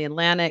tuna, the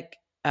Atlantic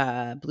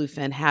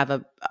bluefin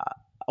have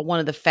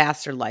one of the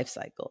faster life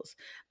cycles,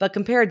 but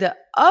compared to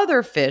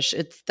other fish,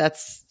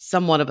 that's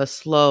somewhat of a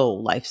slow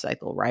life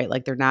cycle, right?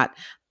 Like they're not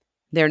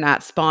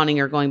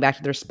spawning or going back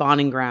to their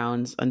spawning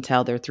grounds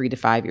until they're 3 to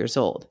 5 years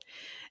old.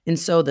 And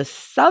so the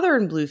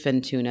southern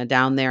bluefin tuna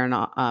down there in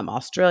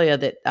Australia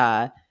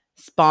that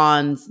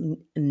spawns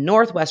in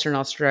northwestern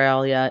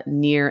Australia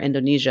near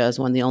Indonesia is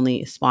one of the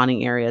only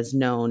spawning areas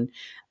known.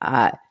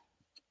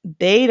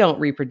 They don't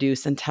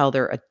reproduce until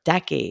they're a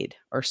decade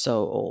or so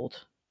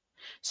old.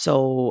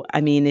 So,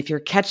 I mean, if you're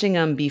catching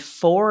them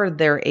before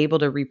they're able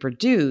to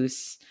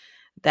reproduce,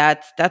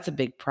 that's a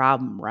big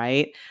problem,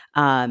 right?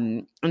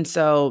 And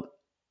so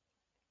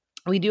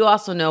we do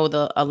also know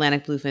the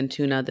Atlantic bluefin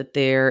tuna that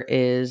there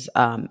is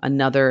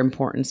another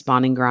important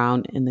spawning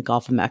ground in the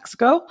Gulf of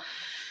Mexico.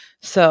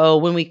 So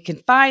when we can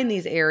find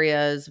these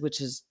areas, which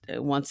is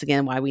once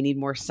again why we need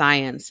more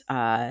science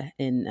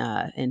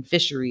in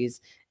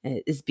fisheries,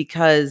 is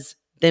because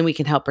then we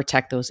can help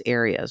protect those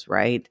areas,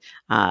 right?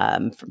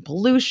 From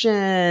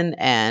pollution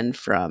and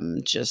from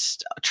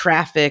just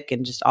traffic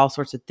and just all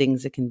sorts of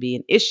things that can be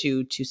an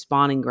issue to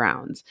spawning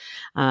grounds.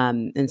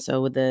 And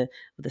so with the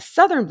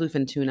southern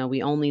bluefin tuna,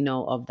 we only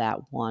know of that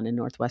one in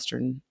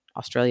northwestern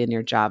Australia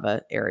near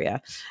Java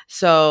area.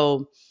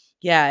 So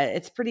yeah,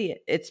 it's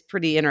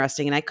pretty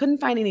interesting. And I couldn't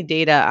find any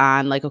data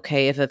on like,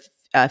 okay, if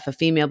a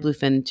female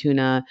bluefin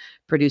tuna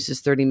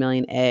produces 30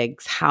 million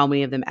eggs, how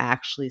many of them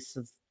actually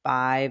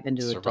survive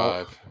into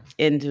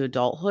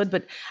adulthood?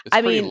 But it's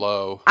pretty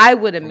low. I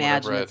would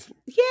imagine.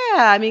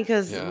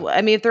 Because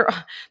if they're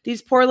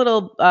these poor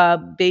little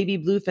baby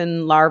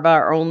bluefin larvae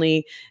are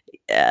only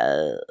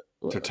they're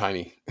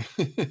tiny.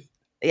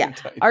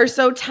 Are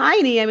so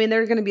tiny. I mean,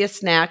 they're going to be a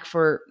snack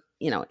for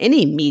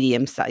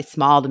any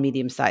small to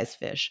medium sized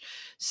fish.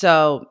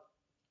 So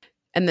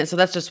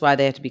that's just why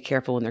they have to be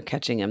careful when they're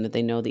catching them, that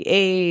they know the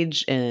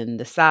age and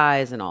the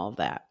size and all of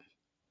that.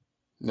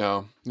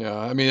 No.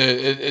 I mean,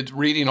 it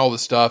reading all the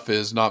stuff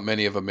is not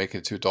many of them make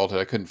it to adulthood.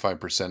 I couldn't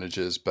find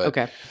percentages, but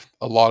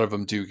a lot of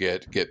them do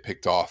get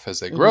picked off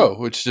as they grow,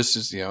 which just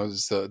is,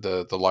 is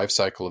the life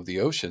cycle of the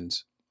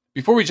oceans.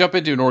 Before we jump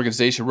into an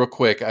organization real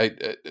quick,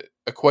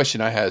 a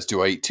question I had is,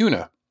 do I eat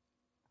tuna?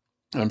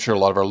 I'm sure a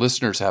lot of our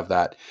listeners have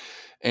that.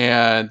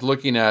 And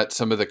looking at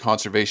some of the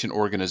conservation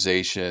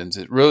organizations,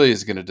 it really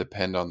is going to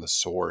depend on the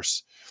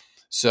source.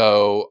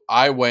 So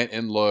I went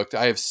and looked.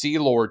 I have Sea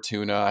Lord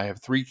tuna. I have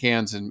 3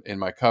 cans in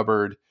my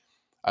cupboard.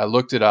 I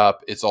looked it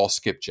up. It's all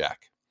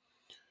skipjack.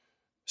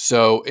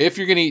 So if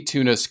you're going to eat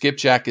tuna,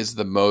 skipjack is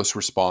the most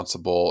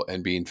responsible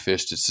and being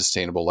fished at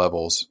sustainable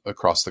levels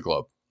across the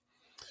globe.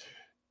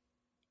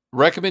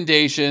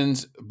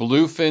 Recommendations: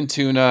 bluefin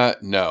tuna,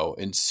 no.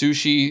 In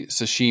sushi,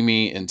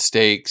 sashimi, and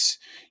steaks,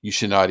 you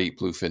should not eat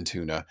bluefin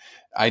tuna.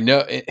 I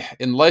know,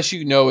 unless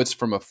you know it's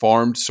from a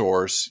farmed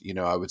source,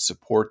 I would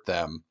support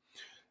them.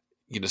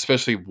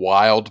 Especially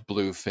wild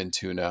bluefin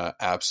tuna,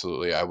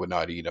 absolutely, I would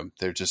not eat them.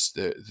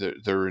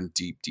 They're in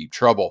deep, deep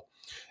trouble.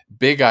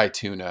 Big eye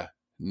tuna,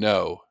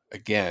 no.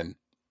 Again,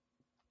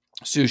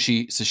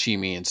 sushi,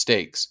 sashimi, and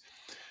steaks.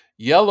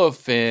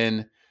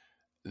 Yellowfin,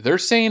 they're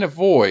saying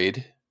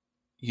avoid,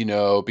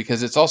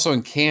 because it's also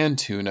in canned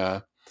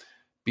tuna,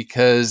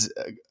 because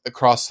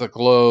across the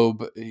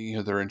globe,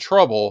 they're in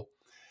trouble.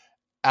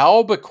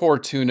 Albacore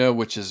tuna,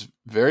 which is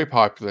very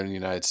popular in the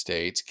United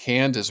States,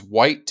 canned as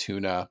white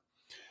tuna,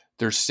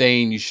 they're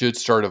saying you should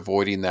start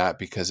avoiding that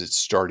because it's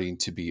starting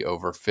to be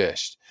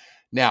overfished.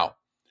 Now,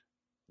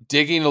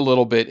 digging a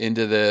little bit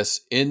into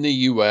this, in the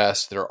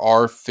U.S., there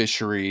are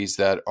fisheries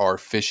that are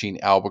fishing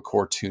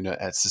albacore tuna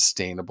at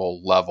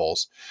sustainable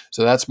levels.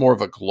 So that's more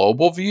of a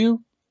global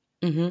view.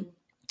 Mm-hmm.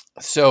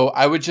 So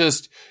I would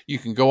you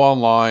can go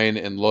online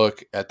and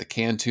look at the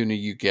canned tuna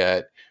you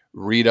get,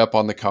 read up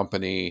on the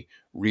company,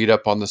 read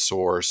up on the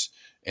source.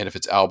 And if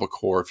it's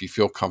albacore, if you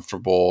feel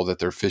comfortable that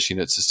they're fishing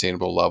at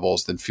sustainable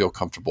levels, then feel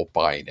comfortable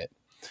buying it.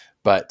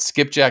 But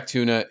skipjack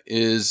tuna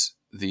is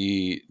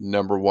the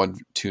number one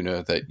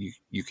tuna that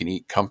you can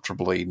eat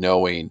comfortably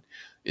knowing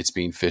it's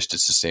being fished at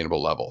sustainable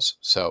levels.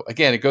 So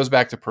again, it goes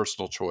back to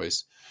personal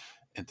choice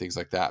and things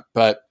like that.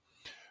 But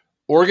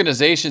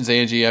organizations,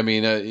 Angie,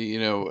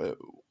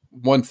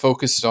 one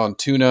focused on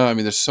tuna.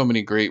 There's so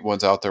many great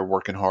ones out there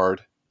working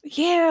hard.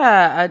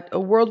 Yeah, a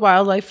World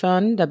Wildlife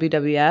Fund,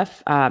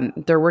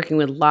 WWF, they're working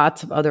with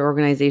lots of other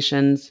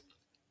organizations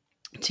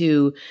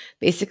to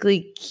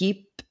basically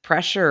keep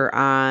pressure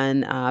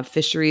on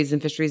fisheries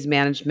and fisheries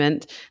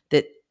management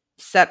that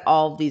set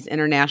all of these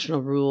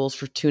international rules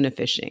for tuna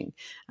fishing.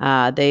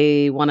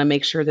 They want to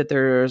make sure that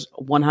there's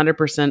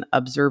 100%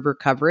 observer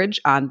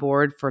coverage on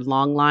board for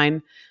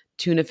longline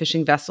tuna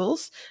fishing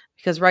vessels,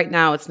 because right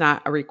now it's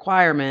not a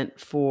requirement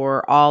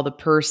for all the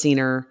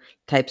purseiner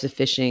types of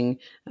fishing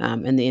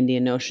in the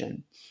Indian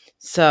Ocean.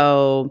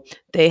 So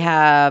they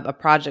have a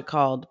project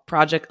called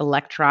Project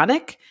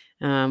Electronic,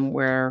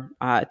 where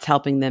it's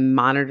helping them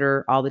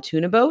monitor all the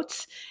tuna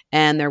boats,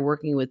 and they're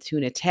working with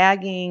tuna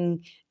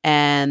tagging,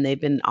 and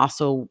they've been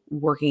also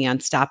working on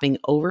stopping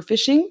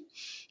overfishing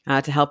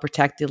to help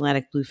protect the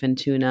Atlantic bluefin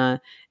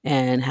tuna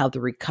and help the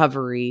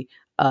recovery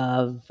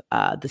of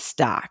the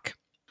stock.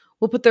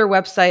 We'll put their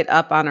website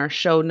up on our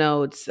show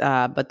notes,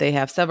 but they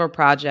have several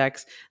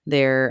projects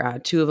there,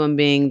 two of them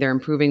being their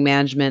improving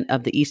management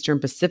of the Eastern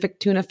Pacific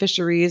tuna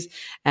fisheries,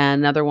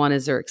 and another one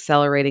is they're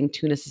accelerating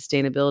tuna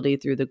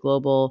sustainability through the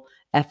Global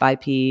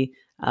FIP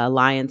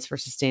Alliance for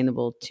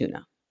Sustainable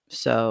Tuna.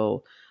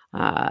 So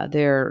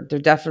they're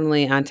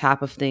definitely on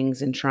top of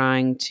things and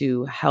trying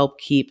to help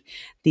keep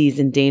these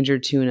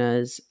endangered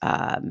tunas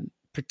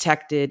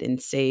protected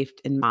and safe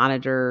and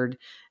monitored,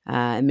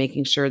 and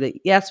making sure that,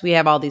 yes, we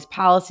have all these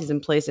policies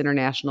in place in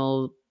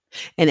international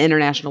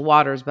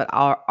waters, but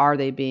are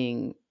they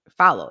being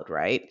followed,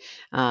 right?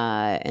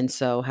 And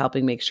so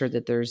helping make sure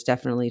that there's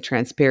definitely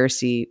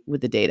transparency with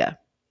the data.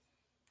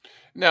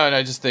 No, and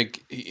I just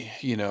think,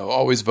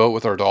 always vote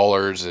with our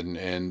dollars,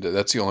 and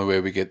that's the only way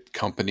we get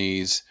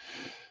companies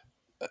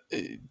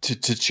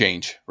to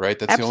change, right?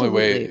 That's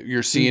Absolutely. The only way.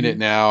 You're seeing it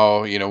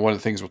now. One of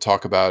the things we'll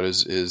talk about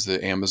is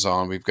the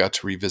Amazon. We've got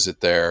to revisit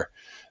there.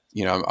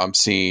 I'm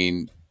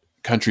seeing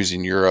countries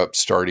in Europe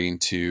starting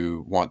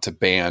to want to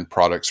ban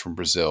products from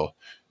Brazil,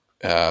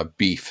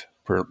 beef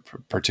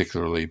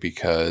particularly,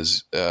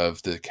 because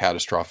of the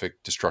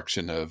catastrophic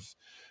destruction of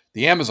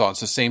the Amazon.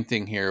 So same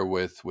thing here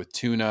with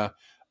tuna,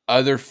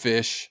 other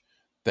fish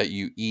that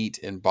you eat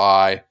and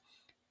buy.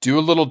 Do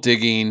a little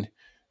digging.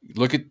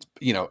 Look at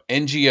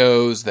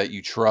NGOs that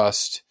you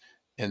trust,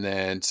 and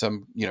then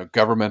some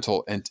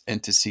governmental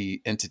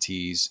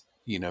entities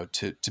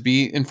to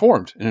be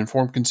informed, an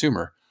informed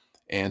consumer,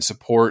 and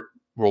support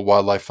World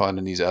Wildlife Fund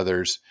and these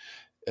others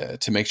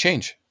to make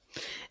change.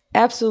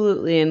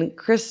 Absolutely. And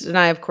Chris and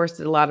I, of course,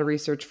 did a lot of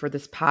research for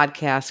this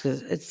podcast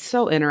because it's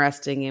so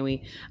interesting, and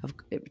we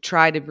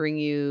try to bring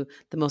you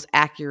the most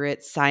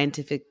accurate,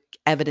 scientific,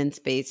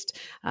 evidence-based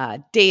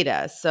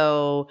data.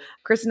 So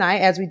Chris and I,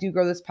 as we do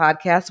grow this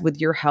podcast, with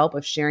your help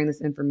of sharing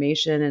this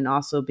information and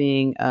also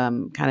being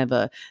kind of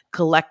a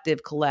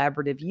collective,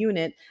 collaborative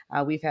unit,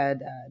 we've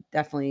had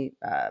definitely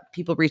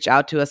people reach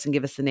out to us and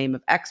give us the name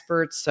of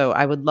experts. So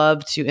I would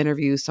love to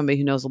interview somebody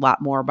who knows a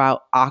lot more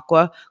about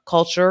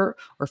aquaculture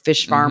or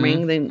fish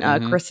farming than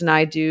Chris and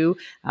I do,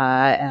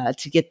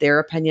 to get their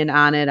opinion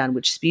on it, on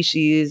which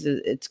species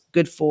it's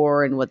good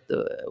for and what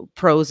the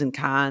pros and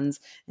cons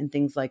and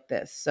things like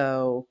this. So,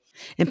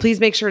 and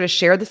please make sure to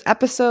share this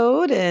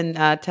episode and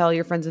tell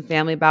your friends and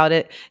family about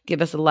it.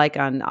 Give us a like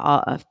on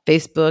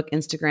Facebook,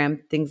 Instagram,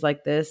 things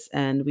like this.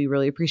 And we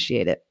really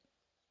appreciate it.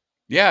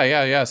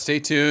 Yeah. Stay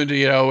tuned.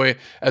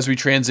 As we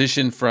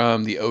transition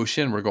from the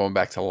ocean, we're going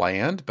back to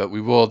land, but we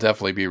will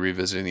definitely be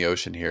revisiting the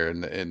ocean here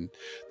in the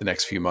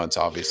next few months,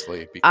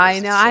 obviously. Because I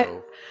know. It's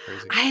so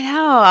crazy. I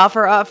know.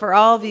 For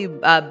all of you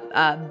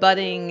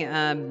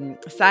budding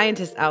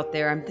scientists out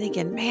there, I'm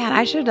thinking, man,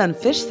 I should have done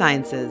fish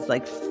sciences.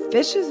 Like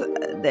fishes,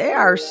 they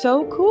are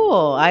so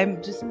cool.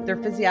 Their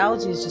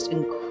physiology is just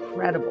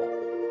incredible.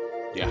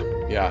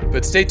 Yeah.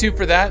 But stay tuned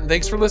for that. And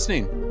thanks for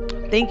listening.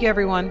 Thank you,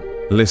 everyone.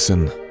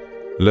 Listen,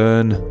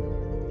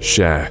 learn,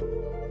 share.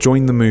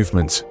 Join the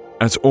movement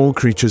at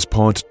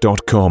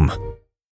allcreaturespod.com.